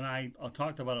 Bill and I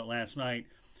talked about it last night.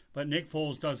 But Nick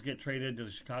Foles does get traded to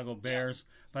the Chicago Bears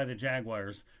by the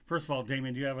Jaguars. First of all,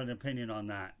 Damon, do you have an opinion on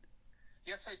that?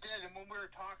 Yes, I did. And when we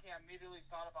were talking, I immediately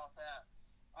thought about that.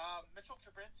 Mitchell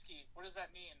Trubisky, what does that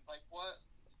mean? Like, what,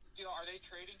 are they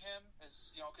trading him?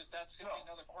 Because that's going to be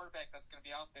another quarterback that's going to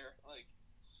be out there. Like,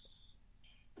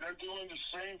 they're doing the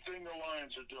same thing the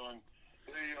Lions are doing.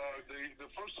 They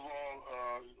first of all,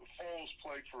 Foles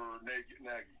played for Nagy.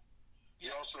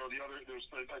 Yeah. Also,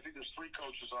 I think there's 3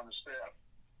 coaches on the staff.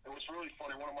 And what's really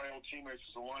funny, one of my old teammates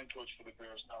is the line coach for the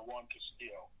Bears now, Juan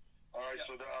Castillo. All right,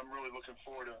 so I'm really looking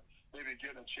forward to maybe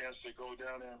getting a chance to go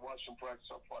down there and watch them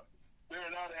practice up front. They're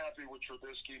not happy with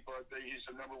Trubisky, but he's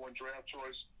the #1 draft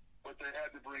choice. But they had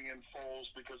to bring in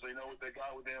Foles because they know what they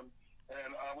got with him.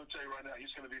 and I'm going to tell you right now,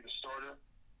 he's going to be the starter.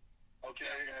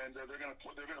 Okay, and they're going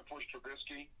to push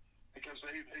Trubisky because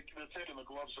they're taking the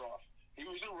gloves off. He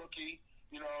was a rookie,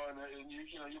 you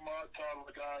mollycoddle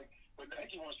the guy, but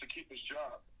Nagy wants to keep his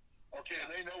job. Okay, and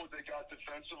they know what they got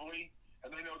defensively, and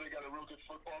they know they got a real good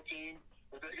football team,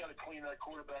 but they got to clean that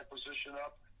quarterback position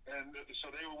up, and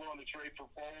so they were willing to trade for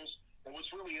Foles. And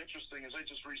what's really interesting is they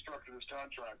just restructured his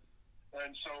contract,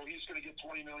 and so he's going to get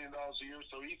 $20 million a year,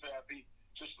 so he's happy.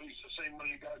 Just he's the same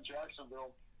money he got in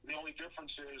Jacksonville. The only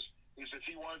difference is if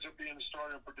he winds up being the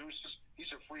starter and produces,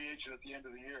 he's a free agent at the end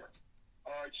of the year.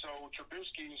 All right, so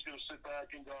Trubisky is going to sit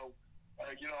back and go,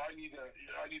 I need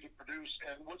to produce.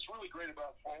 And what's really great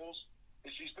about Foles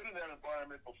is he's been in that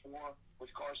environment before with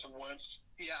Carson Wentz.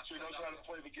 Yeah, so he knows how to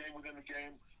play the game within the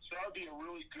game. So that'll be a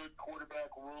really good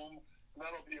quarterback room. And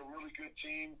that'll be a really good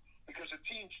team because the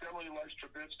team generally likes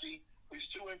Trubisky. He's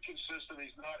too inconsistent.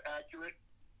 He's not accurate.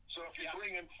 So if you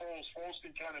bring in Foles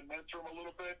can kind of mentor him a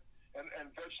little bit and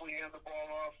eventually hand the ball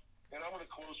off. And I'm going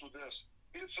to close with this.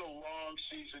 It's a long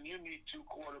season. You need two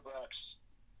quarterbacks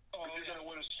if you're going to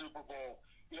win a Super Bowl.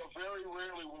 Very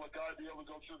rarely will a guy be able to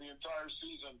go through the entire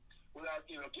season without,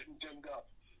 getting dinged up.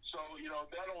 So,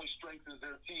 that only strengthens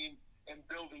their team and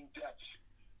building depth.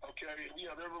 Okay?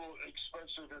 They're a little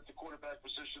expensive at the quarterback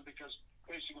position because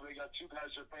basically they got two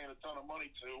guys they're paying a ton of money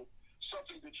to.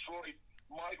 Something Detroit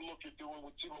might look at doing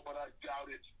with Tua, but I doubt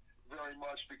it very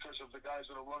much because of the guys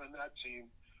that are running that team.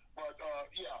 But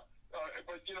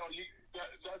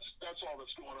that's all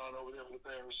that's going on over there with the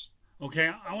Bears.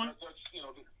 Okay, I want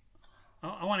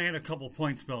to add a couple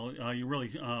points, Bill. You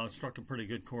really struck a pretty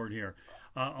good chord here.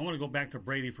 I want to go back to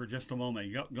Brady for just a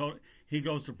moment. He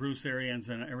goes to Bruce Arians,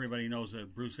 and everybody knows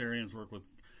that Bruce Arians worked with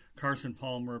Carson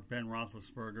Palmer, Ben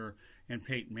Roethlisberger, and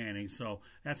Peyton Manning. So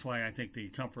that's why I think the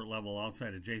comfort level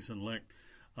outside of Jason Licht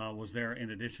was there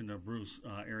in addition to Bruce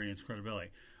Arians'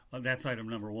 credibility. That's item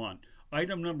number one.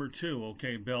 Item number two,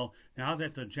 okay, Bill, now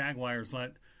that the Jaguars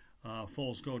let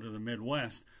Foles go to the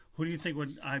Midwest, who do you think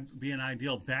would be an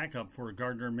ideal backup for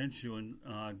Gardner Minshew in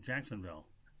Jacksonville?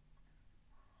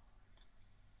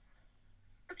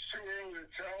 It's too early to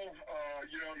tell.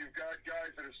 You've got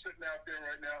guys that are sitting out there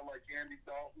right now like Andy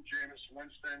Dalton, Jameis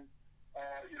Winston.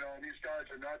 These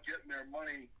guys are not getting their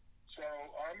money. So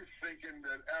I'm thinking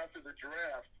that after the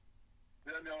draft,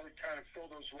 then they'll kind of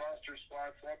fill those roster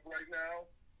spots up right now.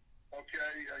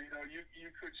 Okay,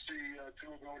 you could see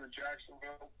Tua going to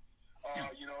Jacksonville,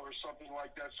 or something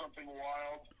like that, something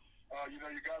wild. You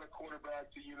got a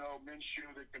quarterback that,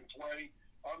 Minshew that can play.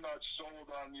 I'm not sold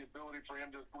on the ability for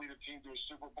him to lead a team to a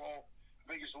Super Bowl.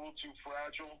 I think he's a little too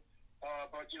fragile.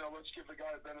 But let's give the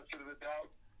guy the benefit of the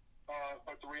doubt.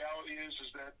 But the reality is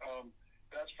that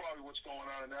that's probably what's going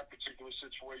on in that particular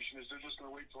situation is they're just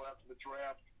going to wait till after the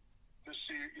draft to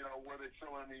see, where they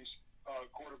fill in these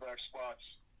quarterback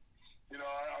spots.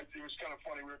 It was kind of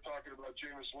funny. We were talking about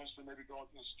Jameis Winston maybe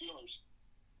going to the Steelers.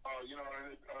 I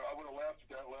would have laughed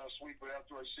at that last week, but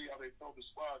after I see how they filled the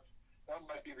spot, that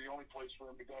might be the only place for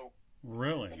him to go.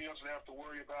 Really? And he doesn't have to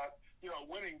worry about,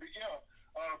 winning. But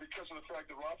because of the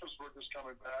fact that Roethlisberger's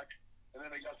coming back, and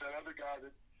then they got that other guy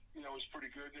that, is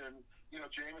pretty good. And,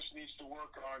 Jameis needs to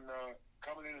work on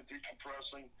coming in and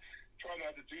decompressing, try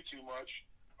not to do too much.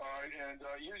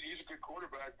 He's a good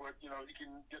quarterback, but, he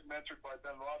can get mentored by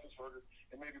Ben Roethlisberger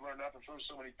and maybe learn not to throw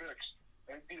so many picks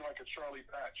and be like a Charlie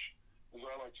Batch, as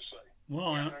I like to say.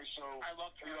 Well, so I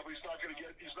love but he's not going to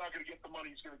get the money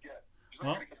he's going to get. He's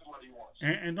not going to get the money he wants.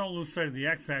 And don't lose sight of the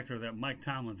X factor that Mike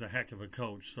Tomlin's a heck of a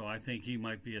coach, so I think he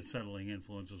might be a settling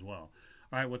influence as well.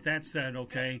 All right, with that said,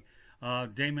 okay,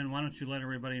 Damon, why don't you let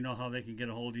everybody know how they can get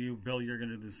a hold of you? Bill, you're going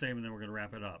to do the same, and then we're going to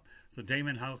wrap it up. So,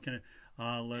 Damon, how can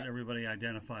let everybody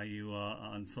identify you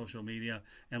on social media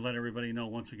and let everybody know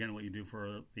once again what you do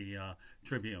for the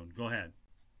Tribune? Go ahead.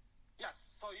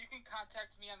 Yes, so you can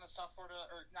contact me on the South Florida,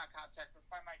 or not contact, but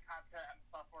find my content on the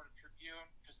South Florida Tribune.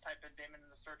 Just type in Damon in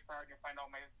the search bar and you'll find all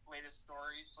my latest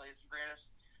stories, latest and greatest.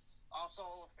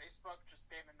 Also, Facebook, just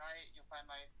Damon Knight. You'll find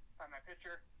my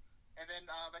picture. And then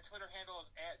my Twitter handle is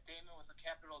 @Damon with a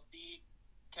capital D,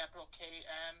 capital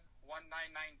KN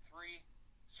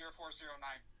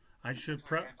 1993-0409. I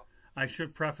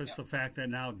should preface the fact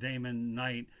that now Damon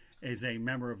Knight is a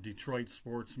member of Detroit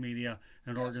Sports Media,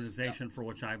 an organization for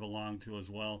which I belong to as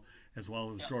well as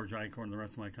George Eichhorn and the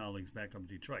rest of my colleagues back up in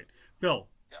Detroit. Bill,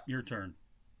 your turn.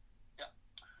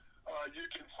 You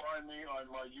can find me on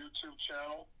my YouTube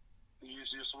channel. The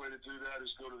easiest way to do that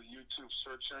is go to the YouTube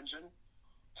search engine,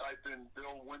 type in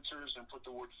Bill Winters, and put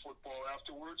the word football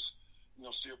afterwards. And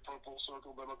you'll see a purple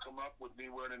circle that'll come up with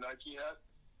me wearing a Nike hat,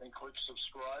 and click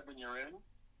subscribe, and you're in.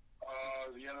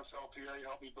 The NFLPA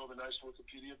helped me build a nice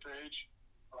Wikipedia page.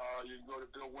 You can go to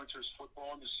Bill Winters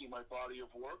Football and you see my body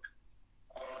of work.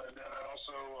 And then I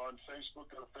also on Facebook,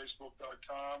 go to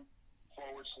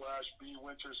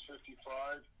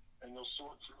facebook.com/BWinters55, and you'll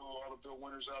sort through all the Bill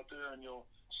Winters out there, and you'll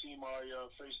see my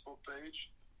Facebook page.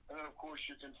 And then, of course,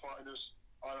 you can find us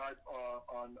on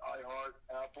iHeart,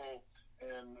 Apple,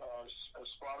 and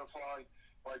Spotify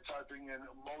by typing in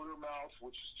Motormouth,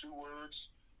 which is 2 words,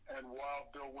 and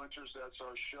Wild Bill Winters. That's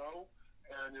our show,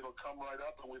 and it'll come right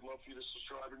up, and we'd love for you to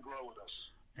subscribe and grow with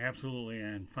us. Absolutely.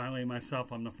 And finally, myself,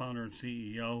 I'm the founder and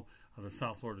CEO of the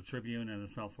South Florida Tribune and the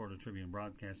South Florida Tribune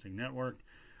Broadcasting Network.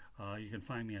 You can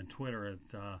find me on Twitter at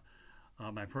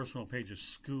my personal page is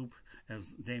Scoop,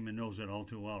 as Damon knows it all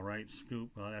too well, right?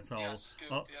 Scoop. That's how. Yeah,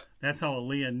 Scoop, yep. That's how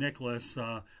Leah Nicholas.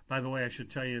 By the way, I should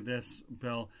tell you this,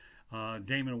 Bill.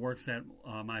 Damon works at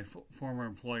my former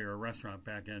employer, a restaurant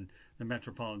back in the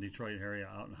metropolitan Detroit area,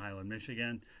 out in Highland,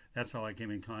 Michigan. That's how I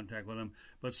came in contact with him.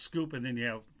 But Scoop, and then you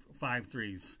have 5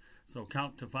 threes. So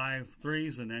count to 5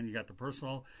 threes, and then you got the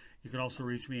personal. You can also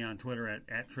reach me on Twitter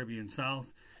at Tribune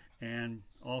South, and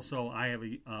also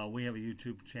we have a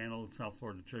YouTube channel, South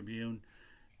Florida Tribune.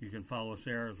 You can follow us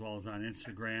there, as well as on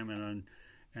Instagram and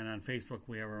on Facebook.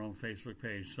 We have our own Facebook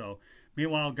page. So,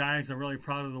 meanwhile, guys, I'm really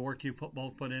proud of the work you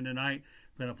both put in tonight.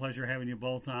 It's been a pleasure having you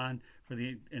both on for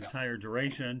the entire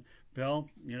duration. Bill,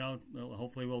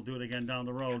 hopefully we'll do it again down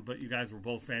the road, but you guys were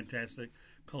both fantastic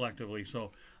collectively.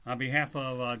 So, on behalf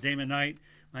of Damon Knight,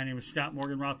 my name is Scott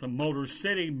Morganroth, the Motor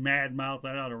City Mad Mouth.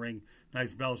 That ought to ring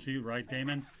nice bells to you, right,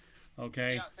 Damon?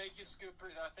 Okay. Yeah, thank you, Scoop.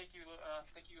 Thank you,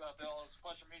 Bill. It's a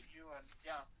pleasure meeting you.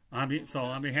 And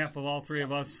on behalf of all 3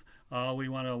 of us, we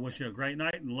want to wish you a great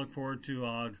night and look forward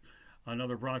to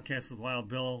another broadcast with Wild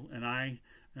Bill and I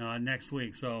next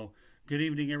week. So, good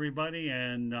evening, everybody.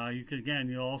 And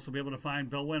you'll also be able to find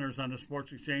Bill Winters on the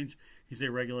Sports Exchange. He's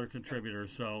a regular contributor.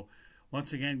 So,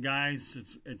 once again, guys,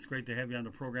 it's great to have you on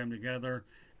the program together.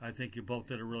 I think you both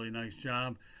did a really nice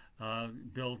job.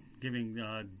 Bill giving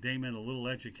Damon a little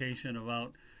education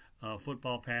about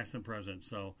football past and present.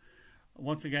 So,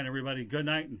 once again, everybody, good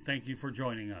night, and thank you for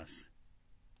joining us.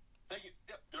 Thank you.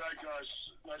 Yep. Good night,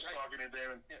 guys. Nice talking to you,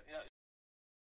 Damon. Yeah.